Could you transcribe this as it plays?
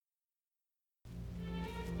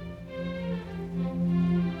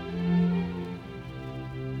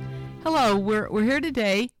Hello, we're here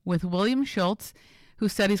today with William Schultz, who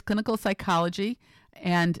studies clinical psychology,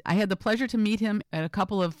 and I had the pleasure to meet him at a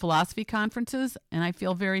couple of philosophy conferences, and I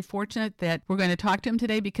feel very fortunate that we're going to talk to him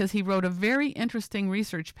today because he wrote a very interesting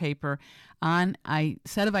research paper on a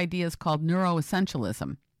set of ideas called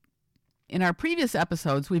Neuroessentialism. In our previous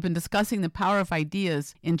episodes, we've been discussing the power of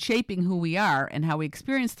ideas in shaping who we are and how we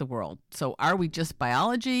experience the world. So are we just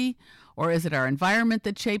biology, or is it our environment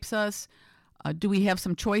that shapes us? Do we have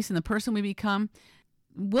some choice in the person we become?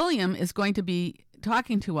 William is going to be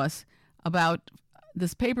talking to us about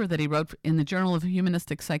this paper that he wrote in the Journal of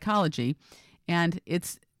Humanistic Psychology, and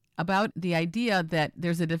it's about the idea that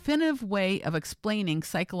there's a definitive way of explaining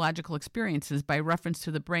psychological experiences by reference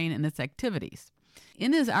to the brain and its activities.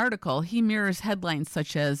 In his article, he mirrors headlines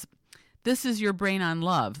such as, "This is your brain on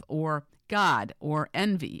love," or "God," or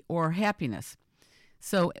 "envy," or "happiness."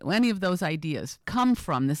 So any of those ideas come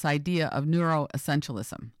from this idea of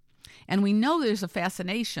neuroessentialism. And we know there's a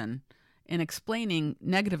fascination in explaining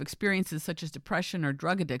negative experiences such as depression or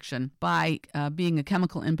drug addiction by being a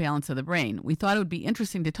chemical imbalance of the brain. We thought it would be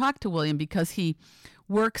interesting to talk to William because he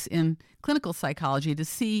works in clinical psychology to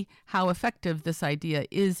see how effective this idea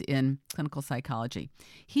is in clinical psychology.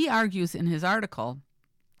 He argues in his article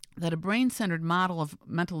that a brain-centered model of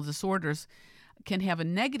mental disorders can have a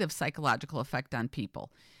negative psychological effect on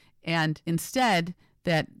people, and instead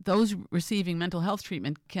that those receiving mental health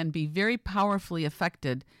treatment can be very powerfully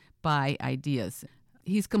affected by ideas.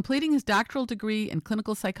 He's completing his doctoral degree in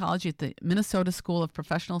clinical psychology at the Minnesota School of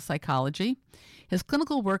Professional Psychology. His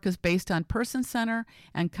clinical work is based on person-centered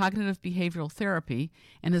and cognitive behavioral therapy,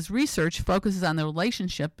 and his research focuses on the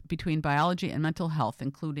relationship between biology and mental health,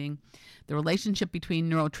 including the relationship between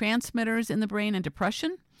neurotransmitters in the brain and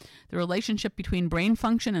depression, the relationship between brain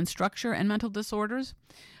function and structure and mental disorders,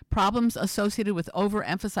 problems associated with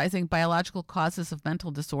overemphasizing biological causes of mental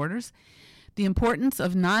disorders, the importance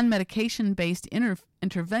of non-medication-based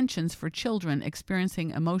interventions for children experiencing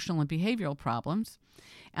emotional and behavioral problems,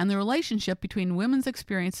 and the relationship between women's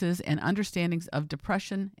experiences and understandings of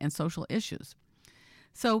depression and social issues.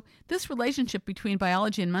 So this relationship between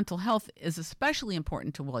biology and mental health is especially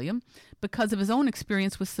important to William because of his own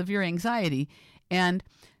experience with severe anxiety and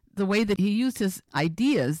the way that he used his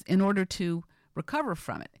ideas in order to recover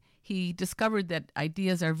from it. He discovered that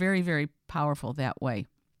ideas are very, very powerful that way.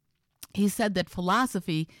 He said that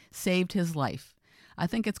philosophy saved his life. I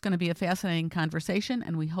think it's going to be a fascinating conversation,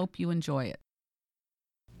 and we hope you enjoy it.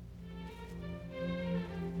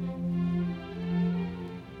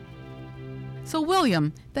 So,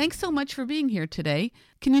 William, thanks so much for being here today.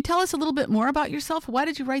 Can you tell us a little bit more about yourself? Why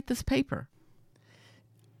did you write this paper?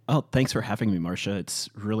 Oh, thanks for having me, Marsha. It's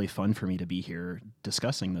really fun for me to be here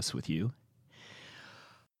discussing this with you.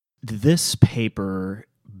 This paper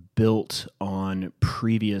built on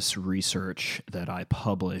previous research that I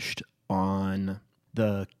published on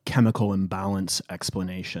the chemical imbalance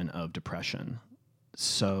explanation of depression.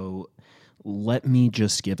 So let me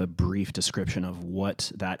just give a brief description of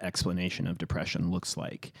what that explanation of depression looks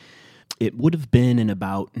like. It would have been in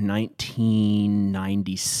about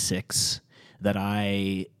 1996 that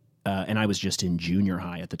and I was just in junior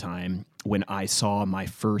high at the time, when I saw my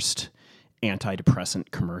first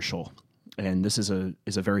antidepressant commercial. And this is a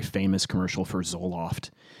very famous commercial for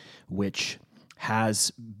Zoloft, which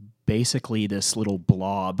has basically this little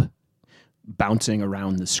blob bouncing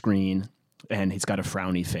around the screen, and he's got a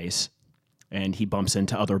frowny face. And he bumps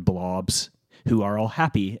into other blobs who are all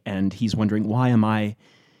happy, and he's wondering, why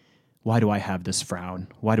do I have this frown?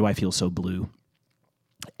 Why do I feel so blue?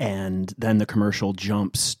 And then the commercial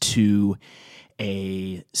jumps to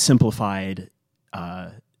a simplified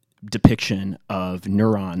depiction of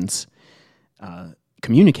neurons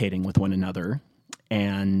communicating with one another.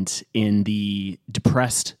 And in the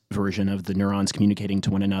depressed version of the neurons communicating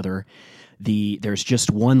to one another, there's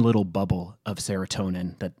just one little bubble of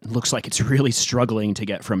serotonin that looks like it's really struggling to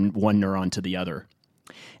get from one neuron to the other.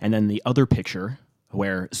 And then the other picture,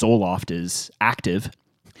 where Zoloft is active,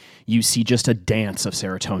 you see just a dance of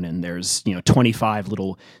serotonin. There's 25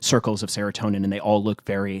 little circles of serotonin, and they all look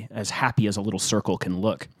very as happy as a little circle can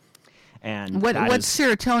look. And what's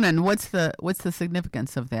serotonin? What's the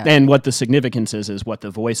significance of that? And what the significance is what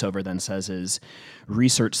the voiceover then says is,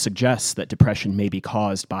 research suggests that depression may be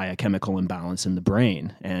caused by a chemical imbalance in the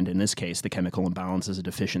brain. And in this case, the chemical imbalance is a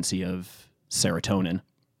deficiency of serotonin.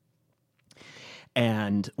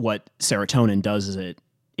 And what serotonin does is it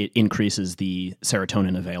increases the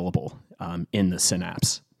serotonin available in the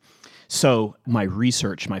synapse. So my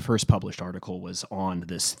first published article was on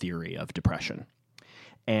this theory of depression.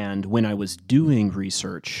 And when I was doing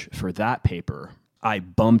research for that paper, I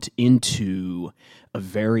bumped into a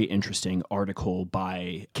very interesting article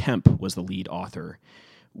by Kemp, was the lead author,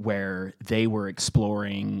 where they were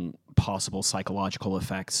exploring possible psychological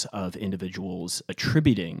effects of individuals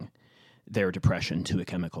attributing their depression to a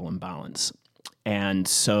chemical imbalance. And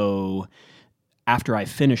so after I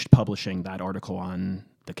finished publishing that article on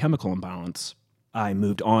the chemical imbalance, I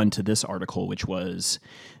moved on to this article, which was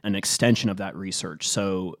an extension of that research.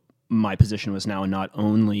 So my position was now not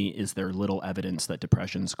only is there little evidence that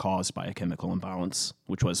depression is caused by a chemical imbalance,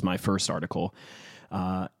 which was my first article,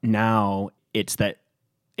 now it's that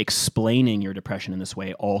explaining your depression in this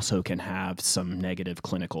way also can have some negative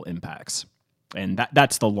clinical impacts. And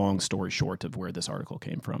that's the long story short of where this article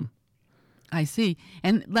came from. I see.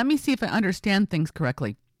 And let me see if I understand things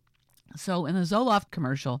correctly. So in the Zoloft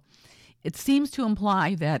commercial, it seems to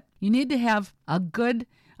imply that you need to have a good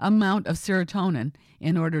amount of serotonin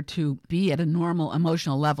in order to be at a normal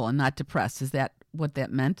emotional level and not depressed. Is that what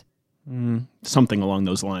that meant? Something along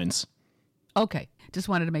those lines. Okay. Just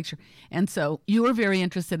wanted to make sure. And so you were very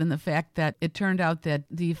interested in the fact that it turned out that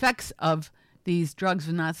the effects of these drugs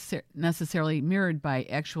were not necessarily mirrored by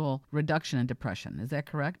actual reduction in depression. Is that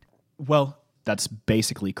correct? Well, that's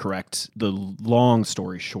basically correct. The long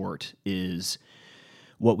story short is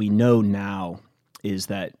what we know now is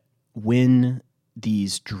that when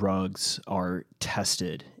these drugs are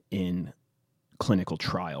tested in clinical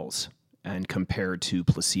trials and compared to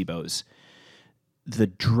placebos, the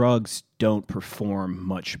drugs don't perform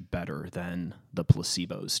much better than the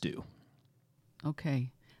placebos do.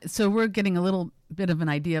 Okay. So we're getting a little bit of an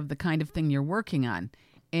idea of the kind of thing you're working on.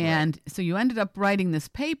 And so you ended up writing this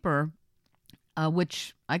paper,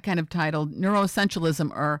 which I kind of titled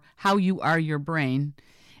Neuroessentialism, or How You Are Your Brain.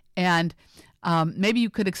 And maybe you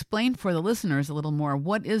could explain for the listeners a little more,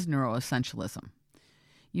 what is neuroessentialism?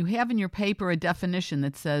 You have in your paper a definition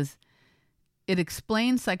that says, it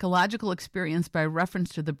explains psychological experience by reference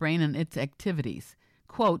to the brain and its activities.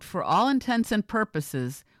 Quote, for all intents and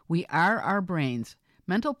purposes, we are our brains.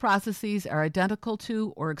 Mental processes are identical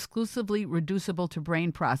to or exclusively reducible to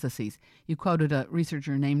brain processes. You quoted a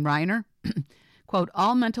researcher named Reiner. Quote,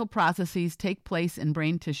 all mental processes take place in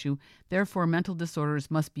brain tissue. Therefore, mental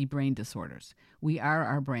disorders must be brain disorders. We are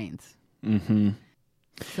our brains. Mm-hmm.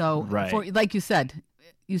 So, like you said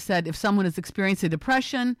if someone is experiencing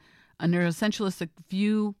depression, a neuroessentialistic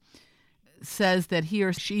view says that he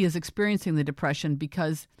or she is experiencing the depression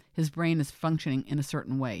because his brain is functioning in a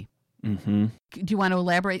certain way. Mm-hmm. Do you want to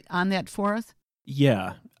elaborate on that for us?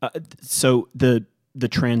 Yeah. So the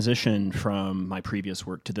transition from my previous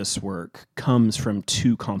work to this work comes from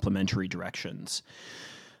two complementary directions.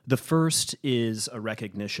 The first is a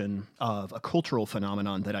recognition of a cultural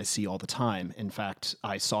phenomenon that I see all the time. In fact,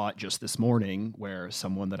 I saw it just this morning where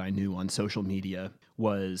someone that I knew on social media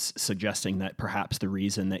was suggesting that perhaps the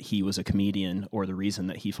reason that he was a comedian or the reason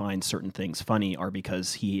that he finds certain things funny are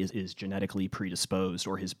because he is genetically predisposed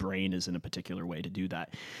or his brain is in a particular way to do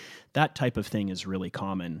that. That type of thing is really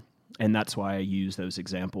common. And that's why I use those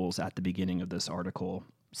examples at the beginning of this article,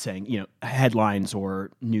 saying, headlines or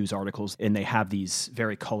news articles, and they have these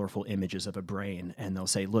very colorful images of a brain, and they'll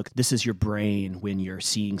say, look, this is your brain when you're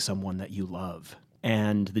seeing someone that you love.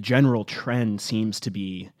 And the general trend seems to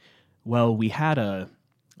be, well, we had a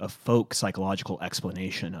folk psychological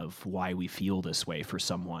explanation of why we feel this way for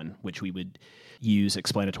someone, which we would use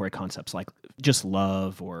explanatory concepts like just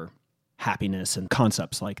love or happiness and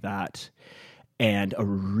concepts like that. And a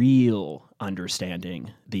real understanding,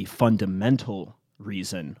 the fundamental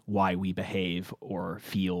reason why we behave or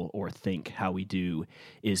feel or think how we do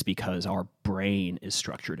is because our brain is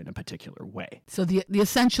structured in a particular way. So the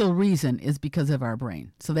essential reason is because of our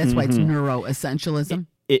brain. So that's why it's neuroessentialism?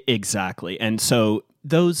 Exactly. And so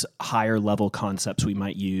those higher level concepts we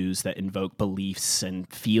might use that invoke beliefs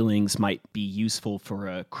and feelings might be useful for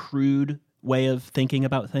a crude way of thinking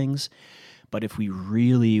about things. But if we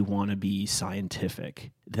really want to be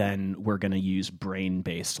scientific, then we're going to use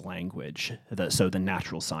brain-based language. So the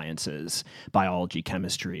natural sciences, biology,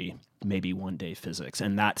 chemistry, maybe one day physics.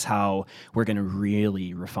 And that's how we're going to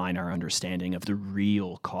really refine our understanding of the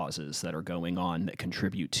real causes that are going on that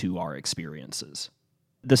contribute to our experiences.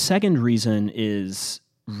 The second reason is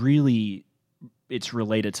really, it's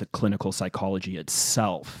related to clinical psychology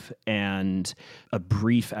itself. And a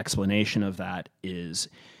brief explanation of that is,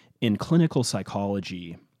 in clinical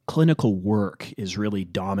psychology, clinical work is really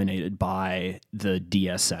dominated by the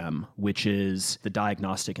DSM, which is the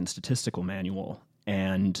Diagnostic and Statistical Manual.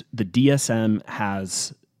 And the DSM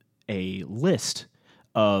has a list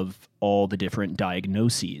of all the different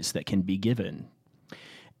diagnoses that can be given.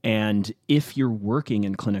 And if you're working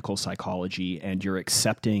in clinical psychology and you're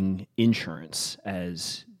accepting insurance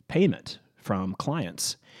as payment from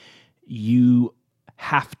clients, you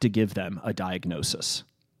have to give them a diagnosis,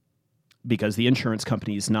 because the insurance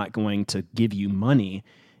company is not going to give you money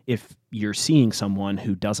if you're seeing someone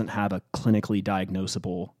who doesn't have a clinically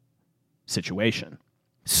diagnosable situation.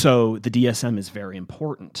 So the DSM is very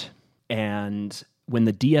important. And when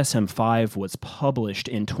the DSM-5 was published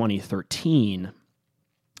in 2013,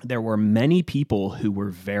 there were many people who were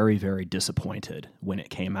very, very disappointed when it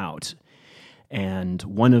came out. And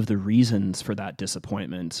one of the reasons for that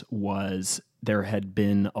disappointment was there had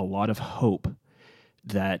been a lot of hope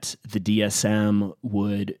that the DSM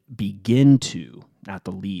would begin to, at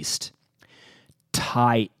the least,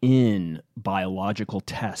 tie in biological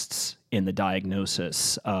tests in the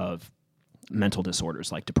diagnosis of mental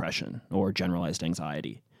disorders like depression or generalized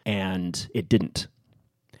anxiety. And it didn't.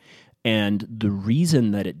 And the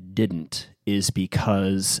reason that it didn't is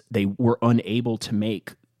because they were unable to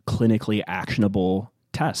make clinically actionable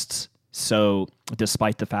tests. So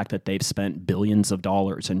despite the fact that they've spent billions of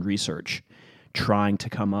dollars in research trying to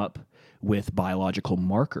come up with biological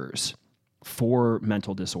markers for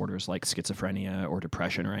mental disorders like schizophrenia or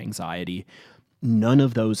depression or anxiety, none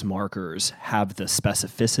of those markers have the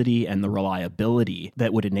specificity and the reliability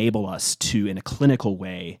that would enable us to, in a clinical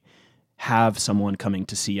way, have someone coming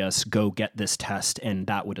to see us go get this test, and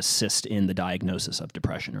that would assist in the diagnosis of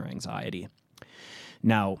depression or anxiety.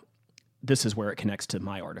 Now, this is where it connects to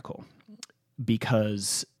my article,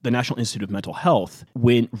 because the National Institute of Mental Health,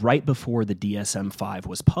 right before the DSM-5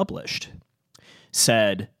 was published,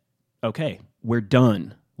 said, okay, we're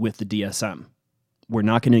done with the DSM. We're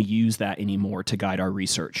not going to use that anymore to guide our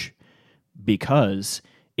research because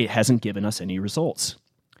it hasn't given us any results.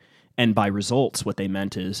 And by results, what they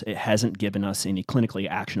meant is it hasn't given us any clinically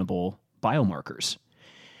actionable biomarkers.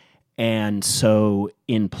 And so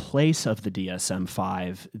in place of the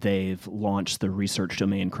DSM-5, they've launched the Research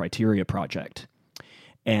Domain Criteria Project.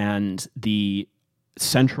 And the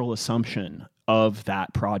central assumption of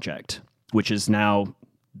that project, which is now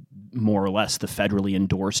more or less the federally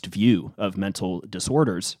endorsed view of mental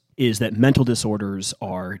disorders, is that mental disorders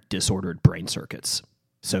are disordered brain circuits.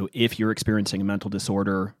 So if you're experiencing a mental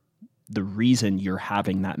disorder, the reason you're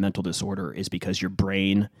having that mental disorder is because your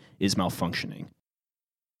brain is malfunctioning.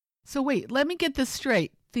 So wait, let me get this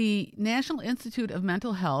straight. The National Institute of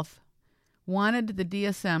Mental Health wanted the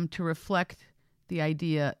DSM to reflect the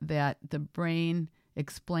idea that the brain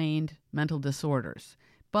explained mental disorders,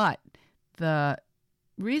 but the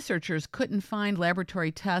researchers couldn't find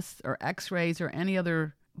laboratory tests or x-rays or any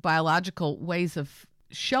other biological ways of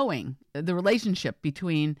showing the relationship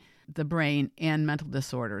between the brain and mental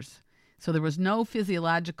disorders. So there was no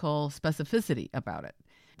physiological specificity about it.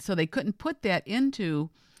 So they couldn't put that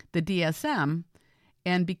into the DSM.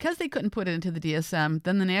 And because they couldn't put it into the DSM,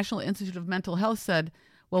 then the National Institute of Mental Health said,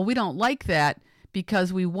 well, we don't like that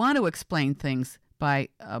because we want to explain things by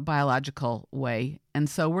a biological way. And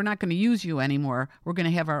so we're not going to use you anymore. We're going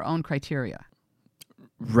to have our own criteria.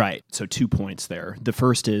 Right. So 2 points there. The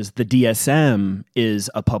first is the DSM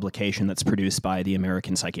is a publication that's produced by the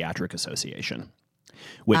American Psychiatric Association,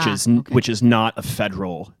 which is not a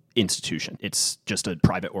federal institution. It's just a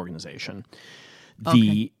private organization.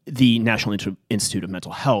 The National Institute of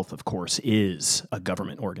Mental Health, of course, is a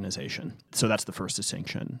government organization. So that's the first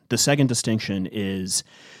distinction. The second distinction is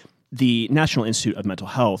the National Institute of Mental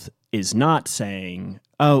Health is not saying,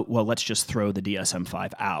 oh, well, let's just throw the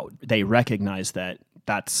DSM-5 out. They recognize that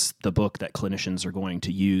that's the book that clinicians are going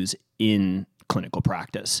to use in clinical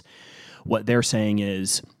practice. What they're saying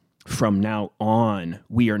is, from now on,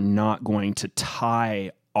 we are not going to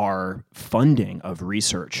tie our funding of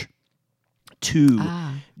research to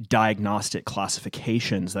diagnostic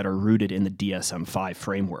classifications that are rooted in the DSM-5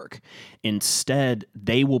 framework. Instead,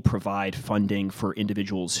 they will provide funding for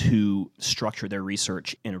individuals who structure their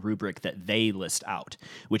research in a rubric that they list out,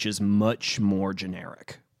 which is much more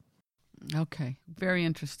generic. Okay. Very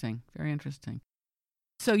interesting. Very interesting.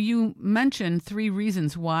 So you mentioned 3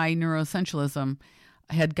 reasons why neuroessentialism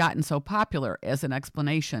had gotten so popular as an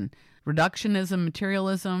explanation: reductionism,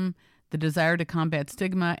 materialism, the desire to combat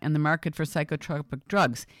stigma, and the market for psychotropic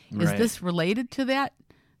drugs. Is this related to that?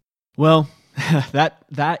 Well,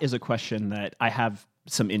 that is a question that I have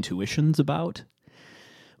some intuitions about,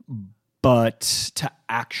 but to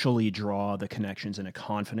actually draw the connections in a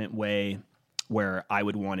confident way where I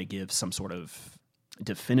would want to give some sort of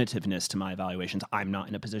definitiveness to my evaluations, I'm not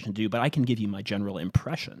in a position to do, but I can give you my general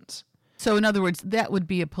impressions. So in other words, that would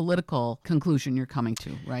be a political conclusion you're coming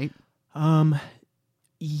to, right?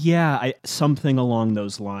 Yeah, something along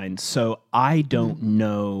those lines. So I don't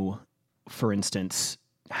know, for instance,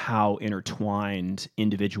 how intertwined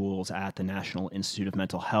individuals at the National Institute of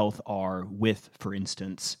Mental Health are with, for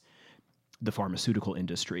instance, the pharmaceutical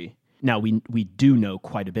industry. Now, we do know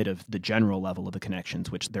quite a bit of the general level of the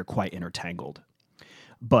connections, which they're quite intertangled.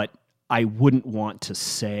 But I wouldn't want to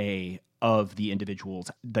say of the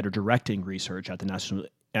individuals that are directing research at the National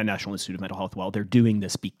Institute of Mental Health, well, they're doing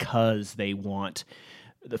this because they want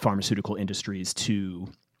the pharmaceutical industries to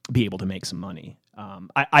be able to make some money.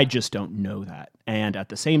 I just don't know that. And at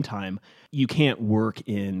the same time, you can't work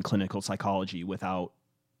in clinical psychology without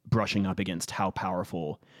brushing up against how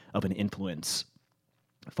powerful of an influence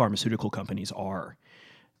pharmaceutical companies are.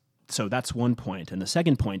 So that's one point. And the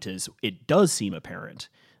second point is it does seem apparent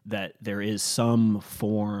that there is some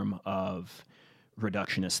form of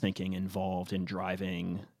reductionist thinking involved in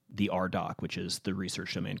driving the RDoC, which is the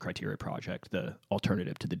Research Domain Criteria Project, the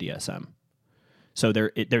alternative to the DSM. So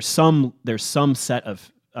there's some set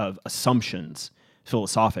of assumptions,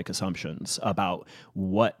 philosophic assumptions about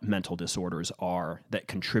what mental disorders are that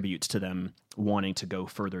contributes to them wanting to go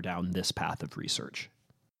further down this path of research.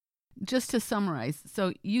 Just to summarize,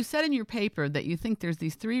 so you said in your paper that you think there's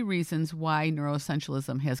these three reasons why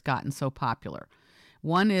neuroessentialism has gotten so popular.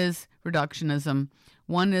 One is reductionism,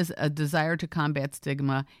 one is a desire to combat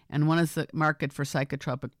stigma, and one is the market for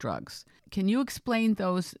psychotropic drugs. Can you explain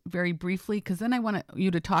those very briefly? Because then I want you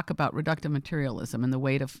to talk about reductive materialism and the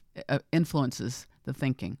way it influences the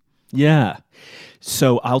thinking. Yeah.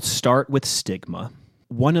 So I'll start with stigma.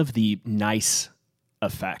 One of the nice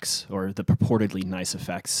effects, or the purportedly nice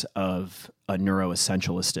effects, of a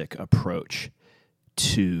neuroessentialistic approach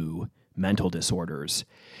to mental disorders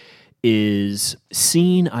is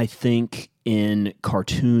seen, I think, in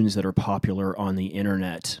cartoons that are popular on the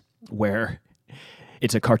internet, where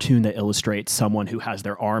it's a cartoon that illustrates someone who has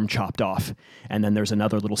their arm chopped off, and then there's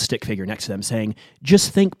another little stick figure next to them saying,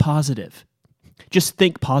 just think positive. Just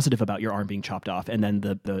think positive about your arm being chopped off. And then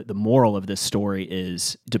the moral of this story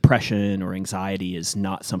is depression or anxiety is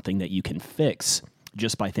not something that you can fix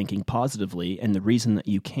just by thinking positively. And the reason that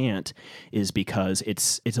you can't is because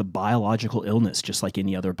it's a biological illness, just like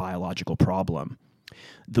any other biological problem.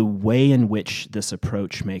 The way in which this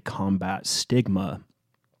approach may combat stigma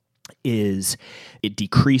is it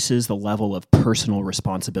decreases the level of personal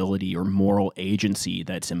responsibility or moral agency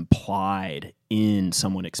that's implied in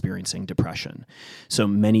someone experiencing depression. So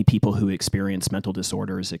many people who experience mental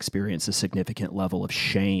disorders experience a significant level of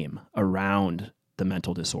shame around the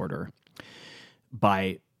mental disorder.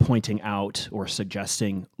 By pointing out or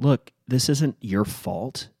suggesting, look, this isn't your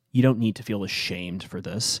fault. You don't need to feel ashamed for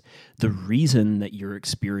this. The reason that you're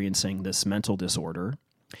experiencing this mental disorder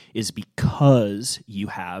is because you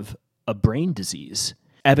have a brain disease.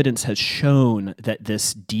 Evidence has shown that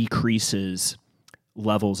this decreases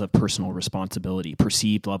levels of personal responsibility,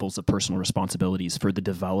 perceived levels of personal responsibilities for the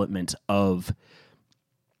development of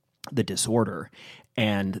the disorder.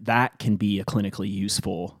 And that can be a clinically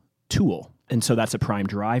useful tool. And so that's a prime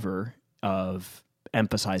driver of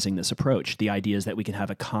emphasizing this approach. The idea is that we can have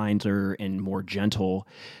a kinder and more gentle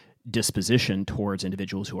disposition towards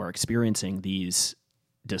individuals who are experiencing these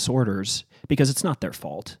disorders because it's not their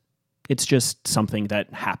fault. It's just something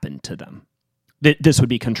that happened to them. This would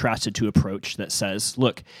be contrasted to an approach that says,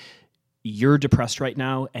 look, you're depressed right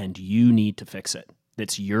now and you need to fix it.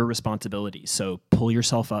 It's your responsibility. So pull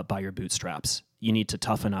yourself up by your bootstraps. You need to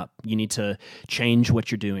toughen up. You need to change what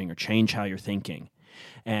you're doing or change how you're thinking.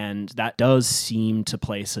 And that does seem to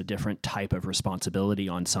place a different type of responsibility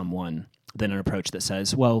on someone than an approach that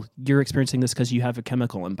says, well, you're experiencing this because you have a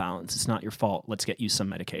chemical imbalance. It's not your fault. Let's get you some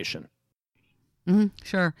medication. Mm-hmm,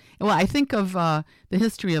 sure. Well, I think of the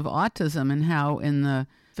history of autism and how in the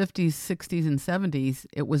 50s, 60s, and 70s,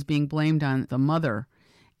 it was being blamed on the mother.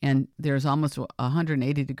 And there's almost a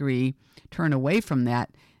 180-degree turn away from that.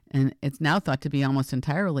 And it's now thought to be almost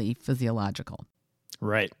entirely physiological.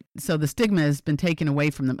 Right. So the stigma has been taken away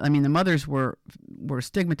from them. I mean, the mothers were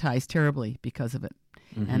stigmatized terribly because of it.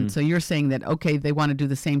 Mm-hmm. And so you're saying that, okay, they want to do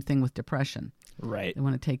the same thing with depression. Right. They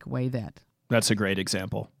want to take away that. That's a great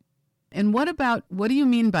example. And what do you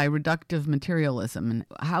mean by reductive materialism, and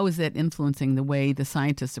how is that influencing the way the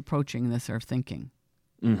scientists approaching this are thinking?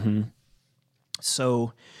 Mm-hmm.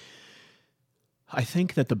 So I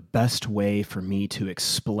think that the best way for me to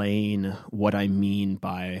explain what I mean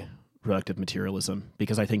by reductive materialism,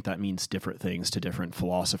 because I think that means different things to different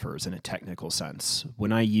philosophers in a technical sense.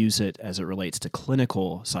 When I use it as it relates to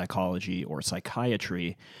clinical psychology or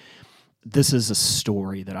psychiatry, this is a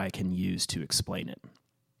story that I can use to explain it.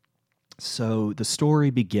 So the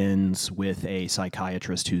story begins with a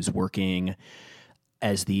psychiatrist who's working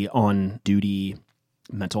as the on-duty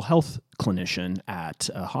mental health clinician at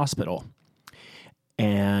a hospital.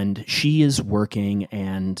 And she is working,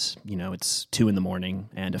 and, it's 2 a.m,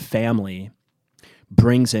 and a family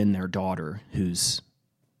brings in their daughter who's,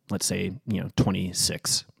 let's say,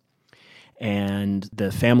 26. And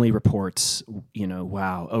the family reports,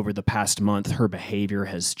 wow, over the past month, her behavior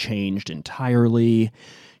has changed entirely.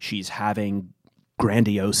 She's having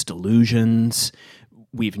grandiose delusions.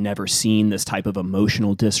 We've never seen this type of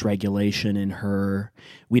emotional dysregulation in her.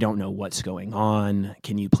 We don't know what's going on.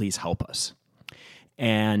 Can you please help us?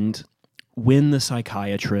 And when the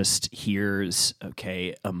psychiatrist hears,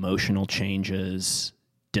 okay, emotional changes,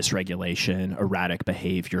 dysregulation, erratic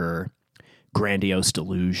behavior, grandiose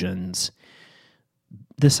delusions,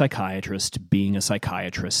 the psychiatrist, being a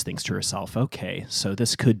psychiatrist, thinks to herself, okay, so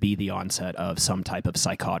this could be the onset of some type of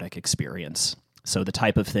psychotic experience. So the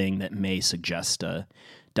type of thing that may suggest a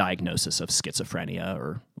diagnosis of schizophrenia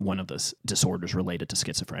or one of the disorders related to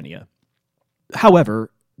schizophrenia. However,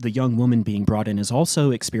 the young woman being brought in is also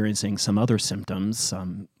experiencing some other symptoms,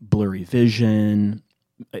 some blurry vision,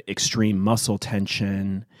 extreme muscle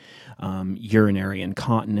tension, urinary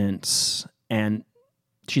incontinence, and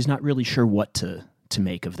she's not really sure what to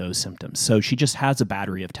make of those symptoms. So she just has a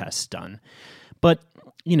battery of tests done. But,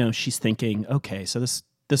 she's thinking, okay, so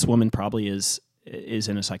this woman probably is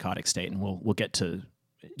in a psychotic state, and we'll get to,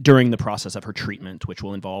 during the process of her treatment, which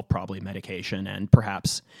will involve probably medication and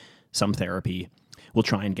perhaps some therapy, we'll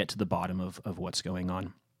try and get to the bottom of what's going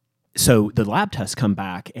on. So the lab tests come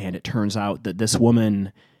back, and it turns out that this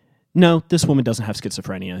woman doesn't have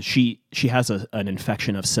schizophrenia. She has an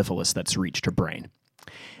infection of syphilis that's reached her brain.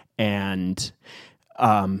 And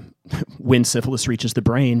when syphilis reaches the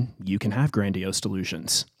brain, you can have grandiose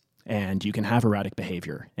delusions, and you can have erratic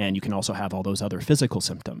behavior, and you can also have all those other physical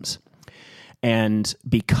symptoms. And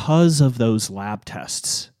because of those lab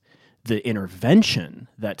tests, the intervention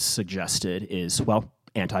that's suggested is, well,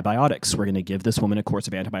 antibiotics. We're going to give this woman a course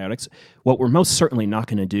of antibiotics. What we're most certainly not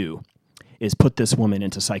going to do is put this woman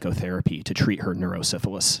into psychotherapy to treat her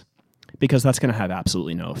neurosyphilis, because that's going to have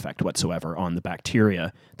absolutely no effect whatsoever on the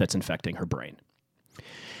bacteria that's infecting her brain.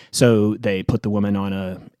 So they put the woman on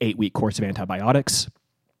a 8-week course of antibiotics,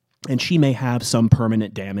 and she may have some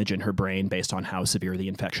permanent damage in her brain based on how severe the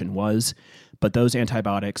infection was, but those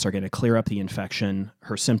antibiotics are going to clear up the infection,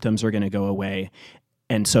 her symptoms are going to go away,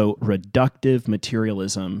 and so reductive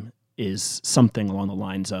materialism is something along the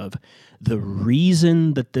lines of the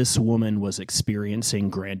reason that this woman was experiencing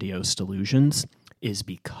grandiose delusions is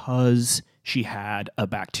because she had a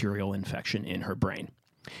bacterial infection in her brain.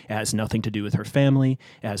 It has nothing to do with her family.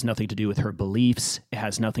 It has nothing to do with her beliefs. It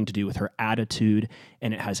has nothing to do with her attitude.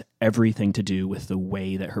 And it has everything to do with the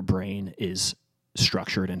way that her brain is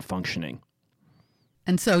structured and functioning.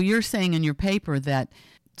 And so you're saying in your paper that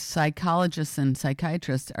psychologists and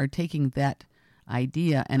psychiatrists are taking that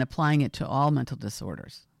idea and applying it to all mental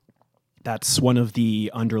disorders. That's one of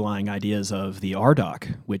the underlying ideas of the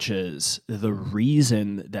RDoc, which is the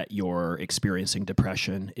reason that you're experiencing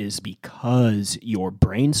depression is because your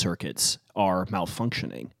brain circuits are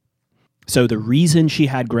malfunctioning. So the reason she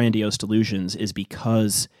had grandiose delusions is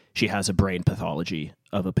because she has a brain pathology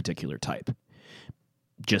of a particular type.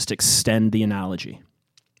 Just extend the analogy.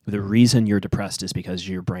 The reason you're depressed is because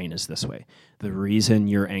your brain is this way. The reason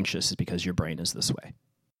you're anxious is because your brain is this way.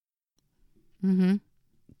 Mm-hmm.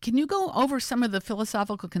 Can you go over some of the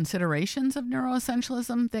philosophical considerations of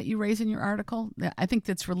neuroessentialism that you raise in your article? I think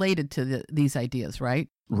that's related to these ideas, right?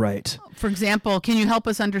 Right. For example, can you help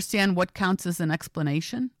us understand what counts as an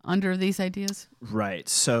explanation under these ideas? Right.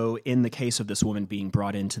 So in the case of this woman being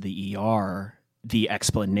brought into the ER, the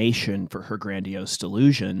explanation for her grandiose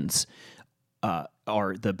delusions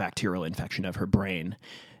are the bacterial infection of her brain.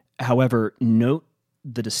 However, note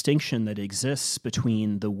the distinction that exists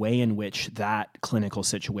between the way in which that clinical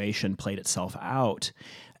situation played itself out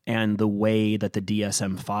and the way that the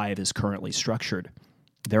DSM-5 is currently structured.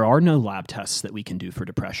 There are no lab tests that we can do for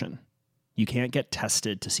depression. You can't get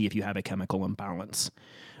tested to see if you have a chemical imbalance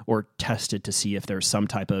or tested to see if there's some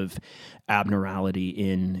type of abnormality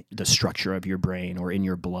in the structure of your brain or in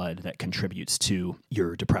your blood that contributes to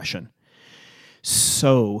your depression.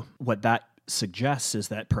 So what that suggests is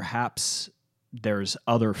that perhaps there's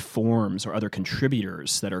other forms or other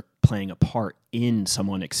contributors that are playing a part in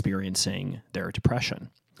someone experiencing their depression.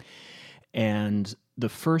 And the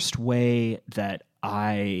first way that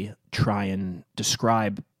I try and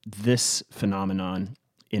describe this phenomenon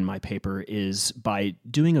in my paper is by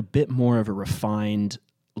doing a bit more of a refined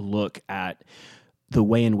look at the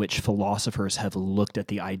way in which philosophers have looked at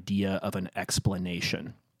the idea of an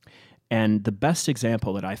explanation. And the best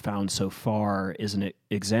example that I found so far is an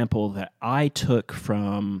example that I took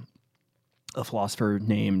from a philosopher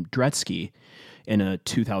named Dretske in a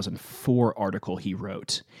 2004 article he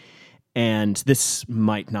wrote. And this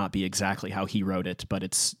might not be exactly how he wrote it, but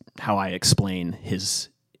it's how I explain his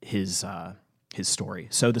story.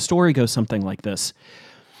 So the story goes something like this.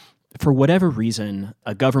 For whatever reason,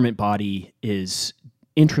 a government body is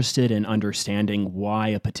interested in understanding why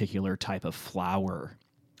a particular type of flower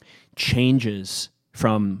changes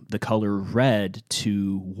from the color red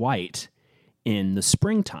to white in the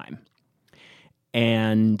springtime.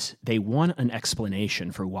 And they want an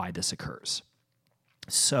explanation for why this occurs.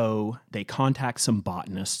 So they contact some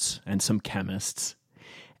botanists and some chemists,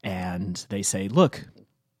 and they say, look,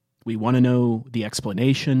 we want to know the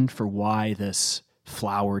explanation for why this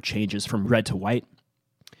flower changes from red to white.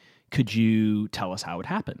 Could you tell us how it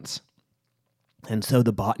happens? And so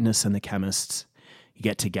the botanists and the chemists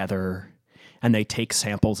get together and they take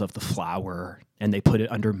samples of the flower and they put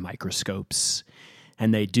it under microscopes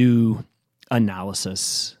and they do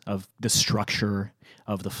analysis of the structure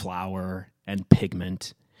of the flower and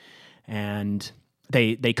pigment. And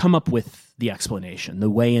they come up with the explanation, the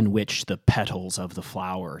way in which the petals of the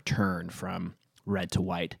flower turn from red to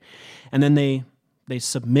white. And then they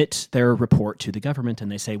submit their report to the government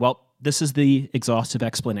and they say, well, this is the exhaustive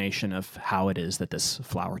explanation of how it is that this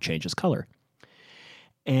flower changes color.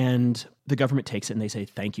 And the government takes it and they say,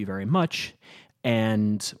 thank you very much.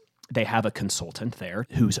 And they have a consultant there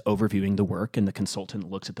who's overviewing the work, and the consultant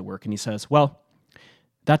looks at the work and he says, well,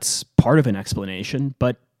 that's part of an explanation,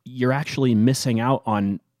 but you're actually missing out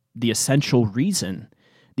on the essential reason,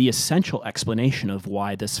 the essential explanation of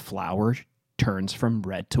why this flower turns from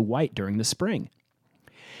red to white during the spring.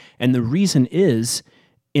 And the reason is,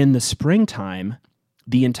 in the springtime,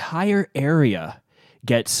 the entire area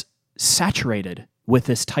gets saturated with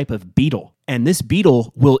this type of beetle. And this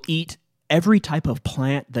beetle will eat every type of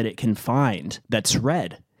plant that it can find that's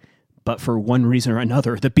red. But for one reason or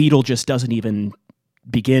another, the beetle just doesn't even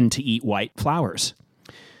begin to eat white flowers.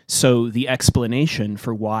 So the explanation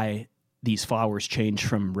for why these flowers change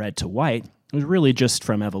from red to white was really just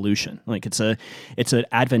from evolution. Like it's an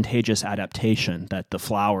advantageous adaptation that the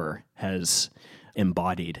flower has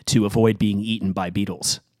embodied to avoid being eaten by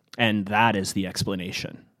beetles. And that is the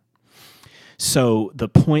explanation. So the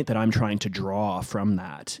point that I'm trying to draw from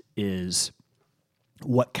that is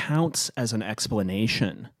what counts as an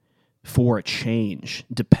explanation for a change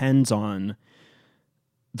depends on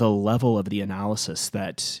the level of the analysis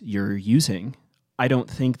that you're using. I don't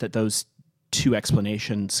think that those two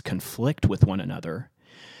explanations conflict with one another.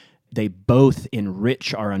 They both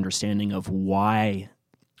enrich our understanding of why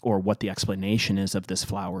or what the explanation is of this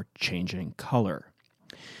flower changing color.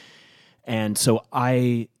 And so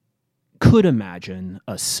I could imagine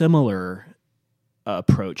a similar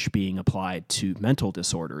approach being applied to mental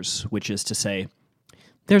disorders, which is to say,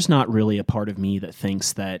 there's not really a part of me that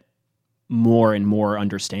thinks that more and more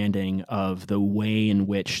understanding of the way in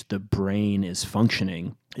which the brain is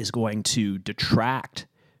functioning is going to detract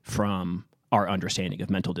from our understanding of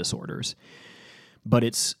mental disorders. But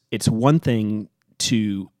it's one thing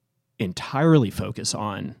to entirely focus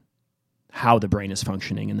on how the brain is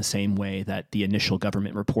functioning in the same way that the initial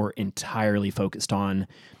government report entirely focused on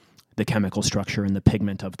the chemical structure and the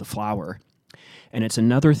pigment of the flower. And it's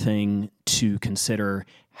another thing to consider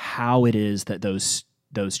how it is that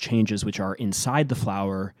those changes which are inside the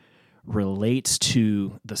flower relates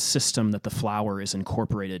to the system that the flower is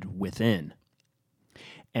incorporated within.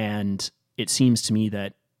 And it seems to me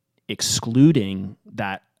that excluding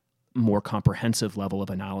that more comprehensive level of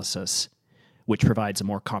analysis, which provides a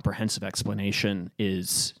more comprehensive explanation,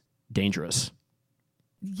 is dangerous.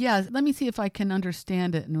 Yeah, let me see if I can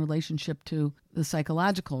understand it in relationship to the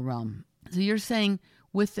psychological realm. So you're saying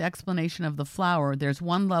with the explanation of the flower, there's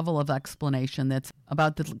one level of explanation that's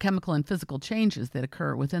about the chemical and physical changes that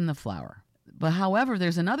occur within the flower. But however,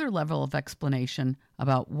 there's another level of explanation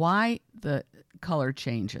about why the color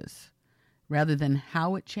changes rather than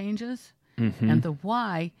how it changes. Mm-hmm. And the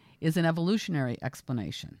why is an evolutionary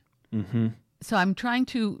explanation. Mm-hmm. So I'm trying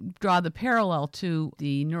to draw the parallel to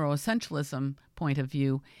the neuroessentialism point of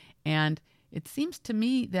view. And it seems to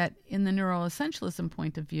me that in the neuroessentialism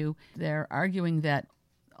point of view, they're arguing that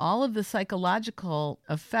all of the psychological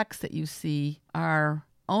effects that you see are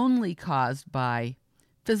only caused by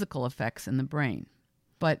physical effects in the brain.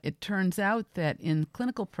 But it turns out that in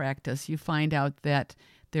clinical practice, you find out that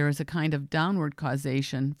there is a kind of downward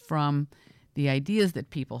causation from the ideas that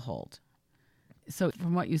people hold. So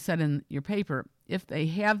from what you said in your paper, if they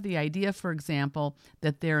have the idea, for example,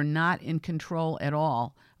 that they're not in control at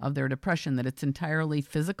all of their depression, that it's entirely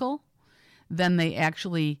physical, then they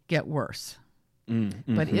actually get worse.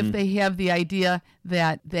 Mm-hmm. But if they have the idea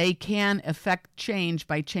that they can affect change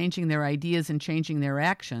by changing their ideas and changing their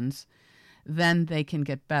actions, then they can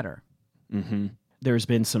get better. Mm-hmm. There's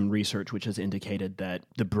been some research which has indicated that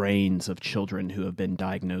the brains of children who have been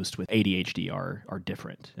diagnosed with ADHD are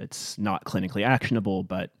different. It's not clinically actionable,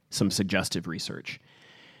 but some suggestive research.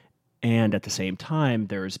 And at the same time,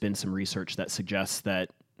 there's been some research that suggests that,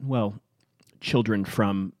 well, children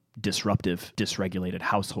from disruptive, dysregulated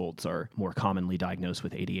households are more commonly diagnosed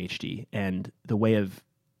with ADHD. And the way of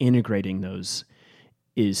integrating those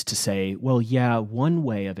is to say, well, yeah, one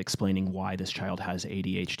way of explaining why this child has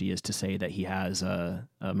ADHD is to say that he has a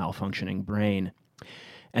malfunctioning brain.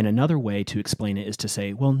 And another way to explain it is to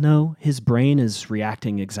say, well, no, his brain is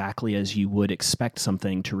reacting exactly as you would expect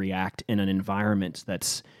something to react in an environment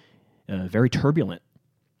that's very turbulent.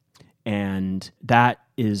 And that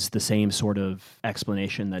is the same sort of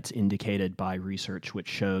explanation that's indicated by research, which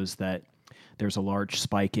shows that there's a large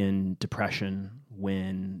spike in depression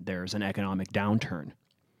when there's an economic downturn.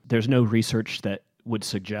 There's no research that would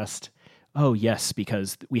suggest, oh, yes,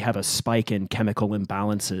 because we have a spike in chemical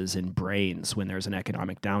imbalances in brains when there's an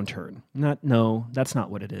economic downturn. No, that's not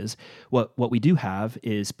what it is. What we do have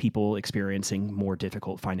is people experiencing more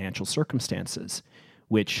difficult financial circumstances,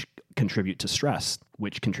 which contribute to stress,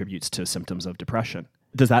 which contributes to symptoms of depression.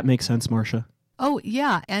 Does that make sense, Marsha? Oh,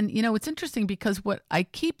 yeah. And, it's interesting because what I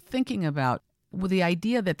keep thinking about with the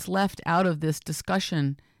idea that's left out of this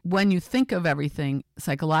discussion when you think of everything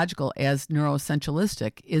psychological as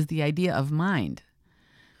neuroessentialistic is the idea of mind.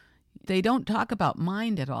 They don't talk about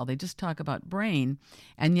mind at all. They just talk about brain.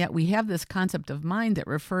 And yet we have this concept of mind that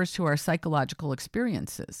refers to our psychological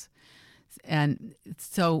experiences. And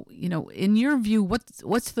so, in your view,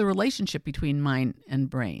 what's the relationship between mind and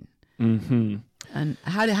brain? Mm-hmm. And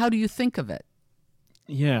how do you think of it?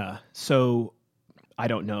 Yeah. So I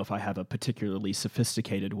don't know if I have a particularly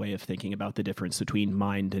sophisticated way of thinking about the difference between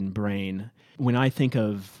mind and brain. When I think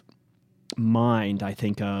of mind, I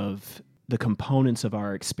think of the components of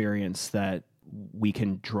our experience that we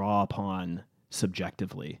can draw upon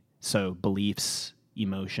subjectively. So beliefs,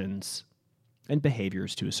 emotions, and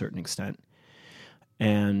behaviors to a certain extent.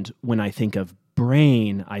 And when I think of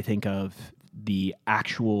brain, I think of the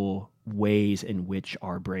actual ways in which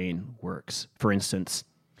our brain works. For instance,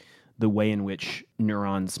 the way in which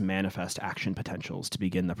neurons manifest action potentials to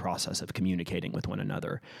begin the process of communicating with one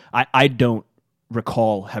another. I don't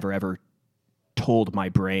recall ever told my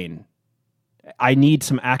brain, I need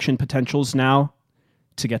some action potentials now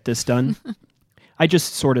to get this done. I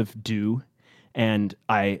just sort of do, and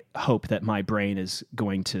I hope that my brain is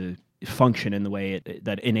going to function in the way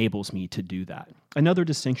that enables me to do that. Another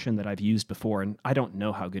distinction that I've used before, and I don't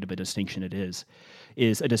know how good of a distinction it is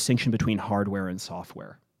a distinction between hardware and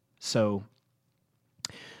software. So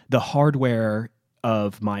the hardware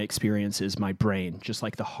of my experience is my brain, just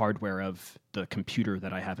like the hardware of the computer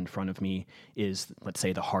that I have in front of me is, let's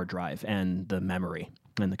say, the hard drive and the memory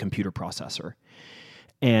and the computer processor.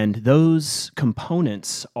 And those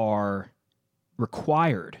components are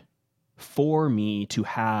required for me to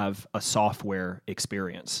have a software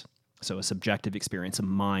experience, so a subjective experience, a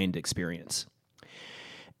mind experience.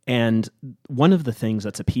 And one of the things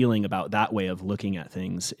that's appealing about that way of looking at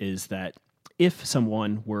things is that if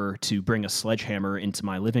someone were to bring a sledgehammer into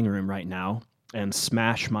my living room right now and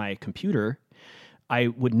smash my computer, I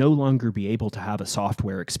would no longer be able to have a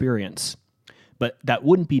software experience. But that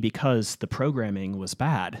wouldn't be because the programming was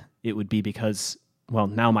bad. It would be because, well,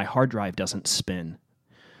 now my hard drive doesn't spin.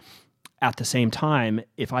 At the same time,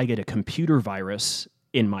 if I get a computer virus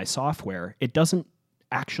in my software, it doesn't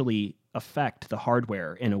actually affect the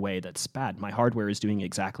hardware in a way that's bad. My hardware is doing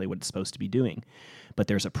exactly what it's supposed to be doing, but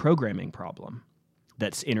there's a programming problem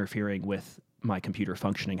that's interfering with my computer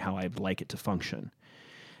functioning how I'd like it to function.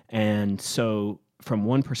 And so from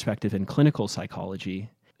one perspective in clinical psychology,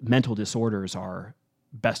 mental disorders are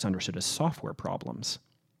best understood as software problems.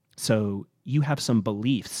 So you have some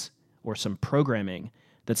beliefs or some programming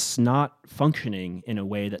that's not functioning in a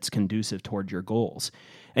way that's conducive toward your goals.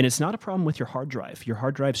 And it's not a problem with your hard drive. Your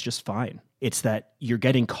hard drive's just fine. It's that you're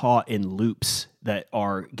getting caught in loops that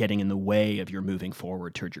are getting in the way of your moving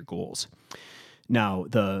forward toward your goals. Now,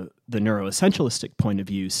 the neuroessentialistic point of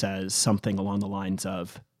view says something along the lines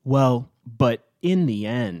of, well, but in the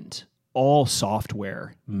end, all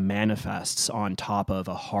software manifests on top of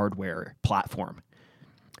a hardware platform.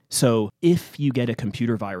 So if you get a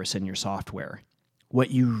computer virus in your software, what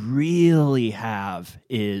you really have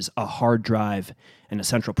is a hard drive and a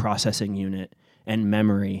central processing unit and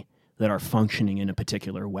memory that are functioning in a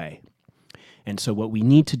particular way. And so what we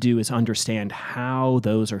need to do is understand how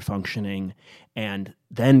those are functioning and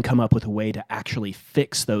then come up with a way to actually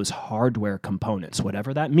fix those hardware components,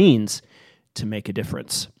 whatever that means, to make a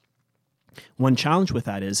difference. One challenge with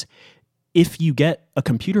that is if you get a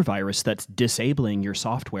computer virus that's disabling your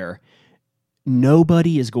software,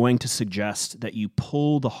 nobody is going to suggest that you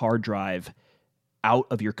pull the hard drive out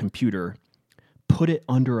of your computer, put it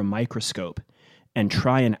under a microscope, and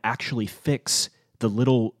try and actually fix the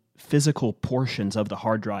little physical portions of the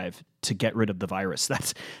hard drive to get rid of the virus.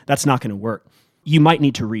 That's not going to work. You might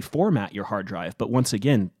need to reformat your hard drive, but once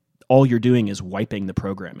again, all you're doing is wiping the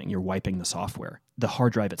programming. You're wiping the software. The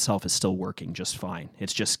hard drive itself is still working just fine.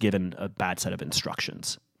 It's just given a bad set of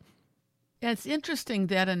instructions. It's interesting,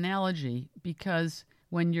 that analogy, because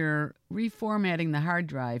when you're reformatting the hard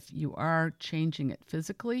drive, you are changing it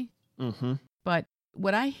physically. Mm-hmm. But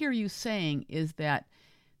what I hear you saying is that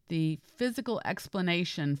the physical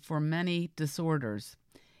explanation for many disorders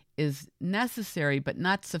is necessary but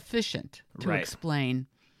not sufficient to explain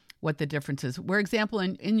what the difference is. For example,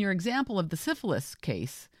 in your example of the syphilis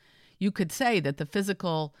case, you could say that the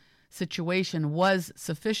physical situation was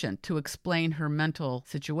sufficient to explain her mental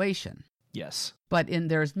situation. Yes. But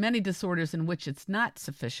there's many disorders in which it's not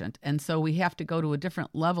sufficient, and so we have to go to a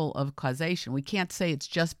different level of causation. We can't say it's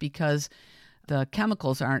just because the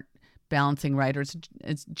chemicals aren't balancing right, or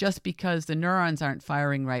it's just because the neurons aren't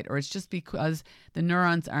firing right, or it's just because the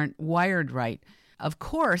neurons aren't wired right. Of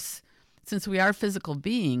course, since we are physical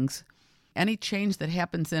beings, any change that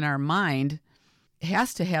happens in our mind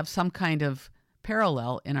has to have some kind of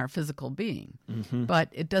parallel in our physical being. Mm-hmm. But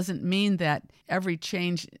it doesn't mean that every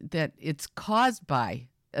change that it's caused by,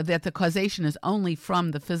 that the causation is only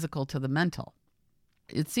from the physical to the mental.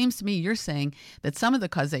 It seems to me you're saying that some of the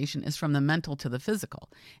causation is from the mental to the physical.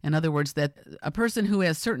 In other words, that a person who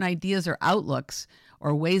has certain ideas or outlooks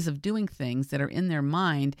or ways of doing things that are in their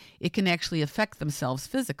mind, it can actually affect themselves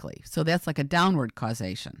physically. So that's like a downward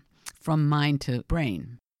causation from mind to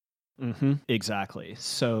brain. Mm-hmm. Exactly.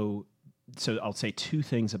 So I'll say two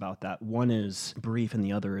things about that. One is brief, and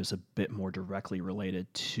the other is a bit more directly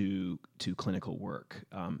related to clinical work.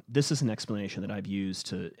 This is an explanation that I've used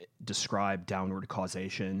to describe downward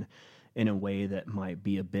causation in a way that might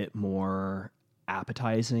be a bit more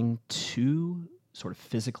appetizing to sort of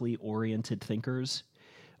physically oriented thinkers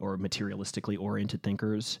or materialistically oriented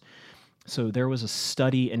thinkers. So there was a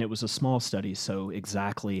study, and it was a small study, so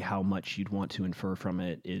exactly how much you'd want to infer from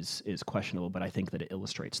it is questionable, but I think that it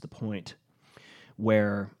illustrates the point,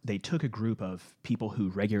 where they took a group of people who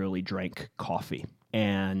regularly drank coffee,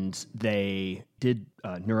 and they did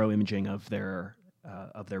neuroimaging of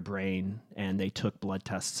their brain, and they took blood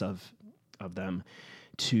tests of them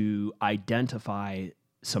to identify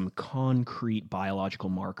some concrete biological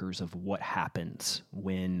markers of what happens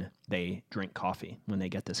when they drink coffee, when they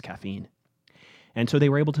get this caffeine. And so they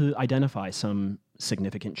were able to identify some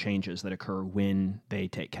significant changes that occur when they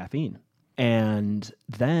take caffeine. And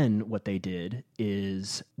then what they did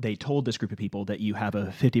is they told this group of people that you have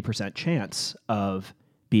a 50% chance of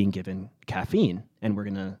being given caffeine, and we're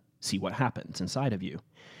going to see what happens inside of you.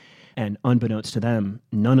 And unbeknownst to them,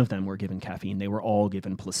 none of them were given caffeine. They were all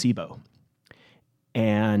given placebo.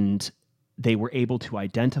 And they were able to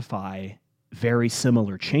identify very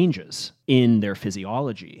similar changes in their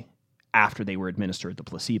physiology after they were administered the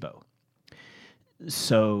placebo.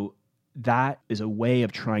 So that is a way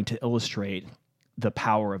of trying to illustrate the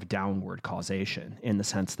power of downward causation, in the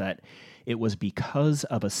sense that it was because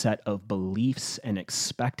of a set of beliefs and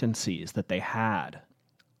expectancies that they had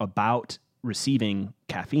about receiving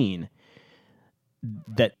caffeine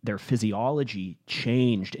that their physiology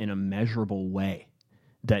changed in a measurable way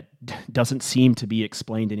that doesn't seem to be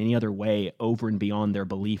explained in any other way over and beyond their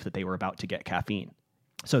belief that they were about to get caffeine.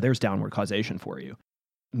 So there's downward causation for you.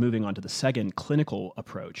 Moving on to the second clinical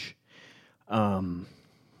approach,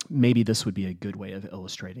 maybe this would be a good way of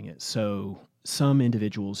illustrating it. So some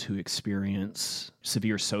individuals who experience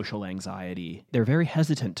severe social anxiety, they're very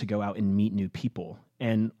hesitant to go out and meet new people.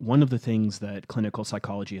 And one of the things that clinical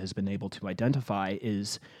psychology has been able to identify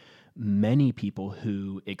is many people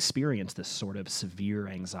who experience this sort of severe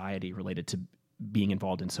anxiety related to being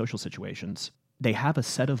involved in social situations, they have a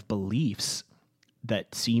set of beliefs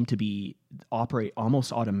that seem to operate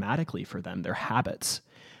almost automatically for them. They're habits.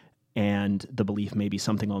 And the belief may be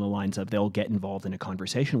something on the lines of they'll get involved in a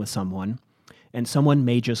conversation with someone, and someone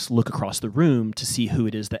may just look across the room to see who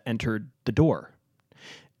it is that entered the door.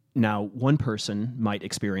 Now, one person might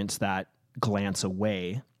experience that glance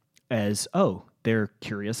away as, oh, they're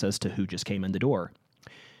curious as to who just came in the door.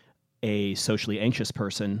 A socially anxious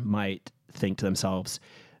person might think to themselves,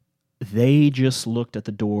 they just looked at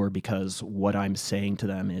the door because what I'm saying to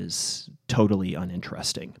them is totally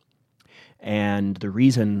uninteresting. And the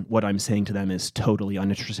reason what I'm saying to them is totally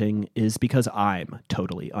uninteresting is because I'm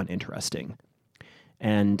totally uninteresting.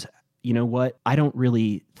 And you know what? I don't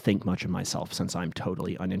really think much of myself since I'm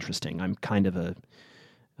totally uninteresting.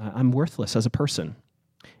 I'm worthless as a person.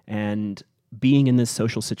 And being in this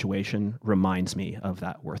social situation reminds me of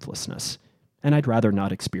that worthlessness. And I'd rather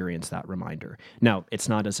not experience that reminder. Now, it's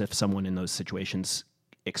not as if someone in those situations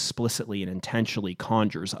explicitly and intentionally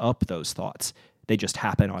conjures up those thoughts. They just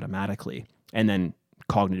happen automatically. And then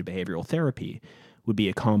cognitive behavioral therapy would be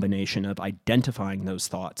a combination of identifying those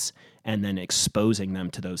thoughts and then exposing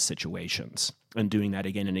them to those situations and doing that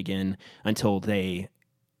again and again until they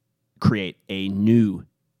create a new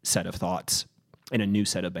set of thoughts and a new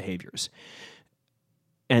set of behaviors.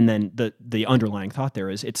 And then the underlying thought there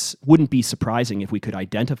is it wouldn't be surprising if we could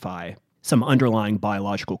identify some underlying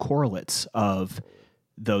biological correlates of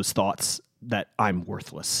those thoughts that I'm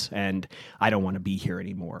worthless and I don't want to be here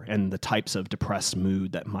anymore, and the types of depressed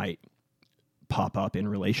mood that might pop up in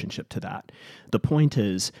relationship to that. The point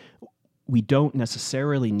is, we don't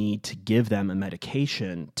necessarily need to give them a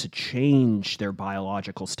medication to change their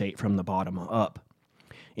biological state from the bottom up.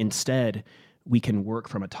 Instead, we can work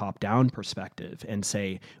from a top-down perspective and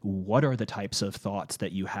say, what are the types of thoughts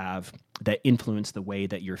that you have that influence the way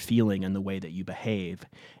that you're feeling and the way that you behave?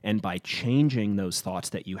 And by changing those thoughts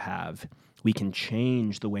that you have, we can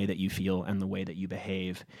change the way that you feel and the way that you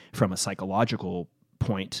behave from a psychological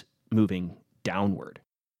point moving downward.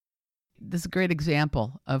 This is a great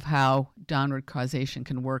example of how downward causation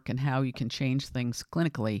can work and how you can change things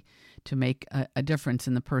clinically to make a difference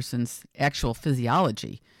in the person's actual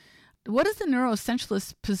physiology. What is the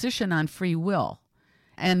neuroessentialist position on free will?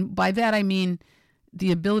 And by that I mean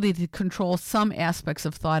the ability to control some aspects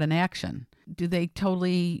of thought and action. Do they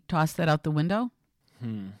totally toss that out the window?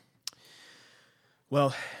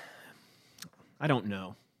 Well, I don't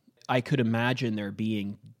know. I could imagine there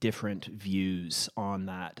being different views on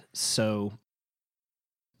that. So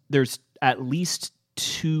there's at least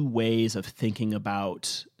two ways of thinking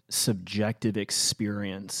about subjective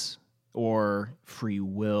experience or free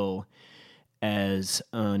will as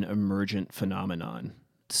an emergent phenomenon.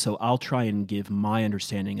 So I'll try and give my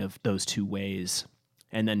understanding of those two ways,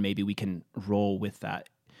 and then maybe we can roll with that.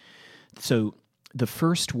 So the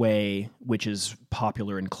first way, which is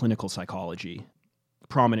popular in clinical psychology,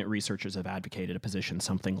 prominent researchers have advocated a position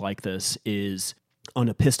something like this, is an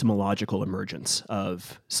epistemological emergence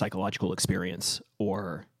of psychological experience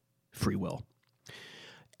or free will.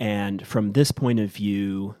 And from this point of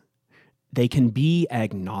view, they can be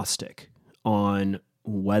agnostic on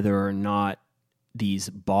whether or not these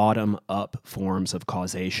bottom-up forms of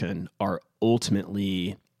causation are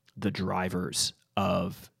ultimately the drivers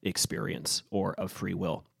of experience or of free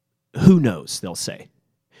will. Who knows, they'll say.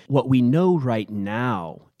 What we know right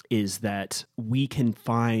now is that we can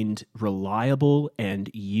find reliable and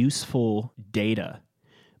useful data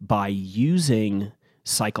by using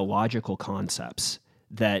psychological concepts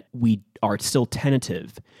that we are still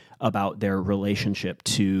tentative about their relationship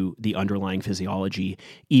to the underlying physiology,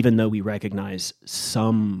 even though we recognize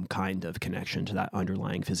some kind of connection to that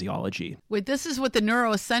underlying physiology. Wait, this is what the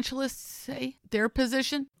neuroessentialists say, their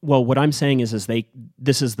position? Well, what I'm saying is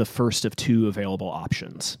this is the first of two available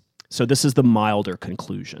options. So this is the milder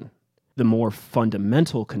conclusion. The more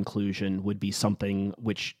fundamental conclusion would be something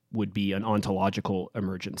which would be an ontological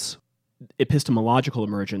emergence. Epistemological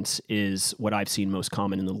emergence is what I've seen most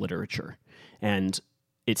common in the literature. And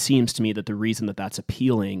it seems to me that the reason that that's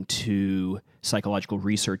appealing to psychological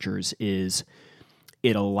researchers is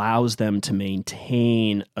it allows them to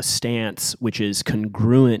maintain a stance which is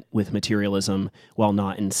congruent with materialism while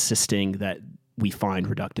not insisting that we find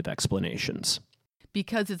reductive explanations.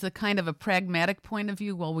 Because it's a kind of a pragmatic point of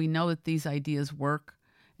view. Well, we know that these ideas work,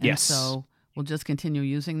 and yes. So we'll just continue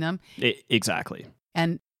using them. Exactly.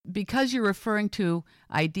 And because you're referring to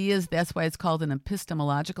ideas, that's why it's called an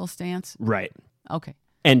epistemological stance? Right. Okay.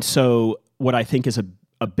 And so what I think is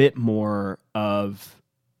a bit more of,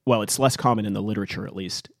 well, it's less common in the literature at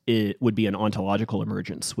least, it would be an ontological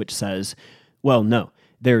emergence, which says, well, no,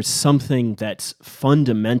 there's something that's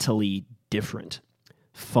fundamentally different,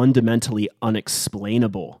 fundamentally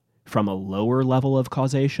unexplainable from a lower level of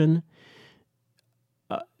causation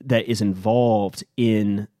that is involved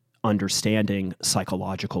in understanding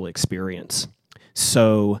psychological experience.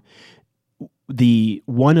 So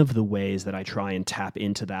one of the ways that I try and tap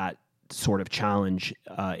into that sort of challenge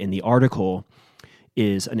in the article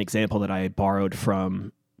is an example that I borrowed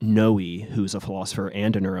from Noe, who's a philosopher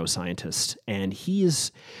and a neuroscientist. And he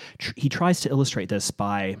tries to illustrate this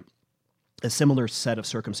by a similar set of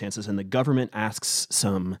circumstances, and the government asks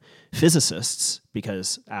some physicists,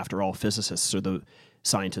 because after all, physicists are the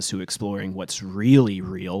scientists who are exploring what's really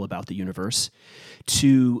real about the universe,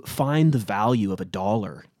 to find the value of a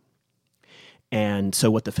dollar. And so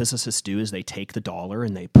what the physicists do is they take the dollar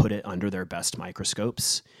and they put it under their best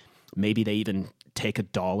microscopes. Maybe they even take a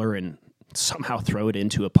dollar and somehow throw it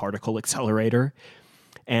into a particle accelerator,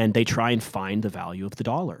 and they try and find the value of the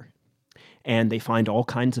dollar. And they find all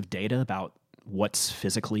kinds of data about what's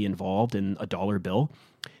physically involved in a dollar bill.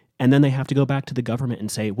 And then they have to go back to the government and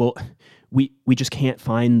say, well, we just can't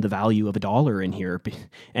find the value of a dollar in here.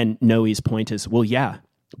 And Noe's point is, well, yeah,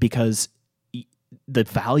 because the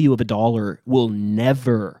value of a dollar will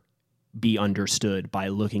never be understood by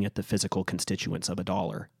looking at the physical constituents of a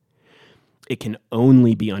dollar. It can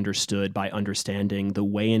only be understood by understanding the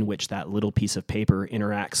way in which that little piece of paper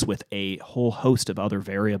interacts with a whole host of other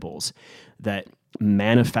variables that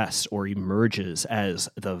manifests or emerges as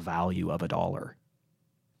the value of a dollar.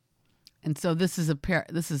 And so this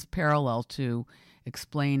is parallel to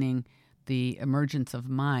explaining the emergence of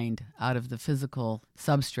mind out of the physical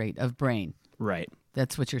substrate of brain. Right.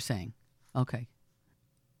 That's what you're saying. Okay.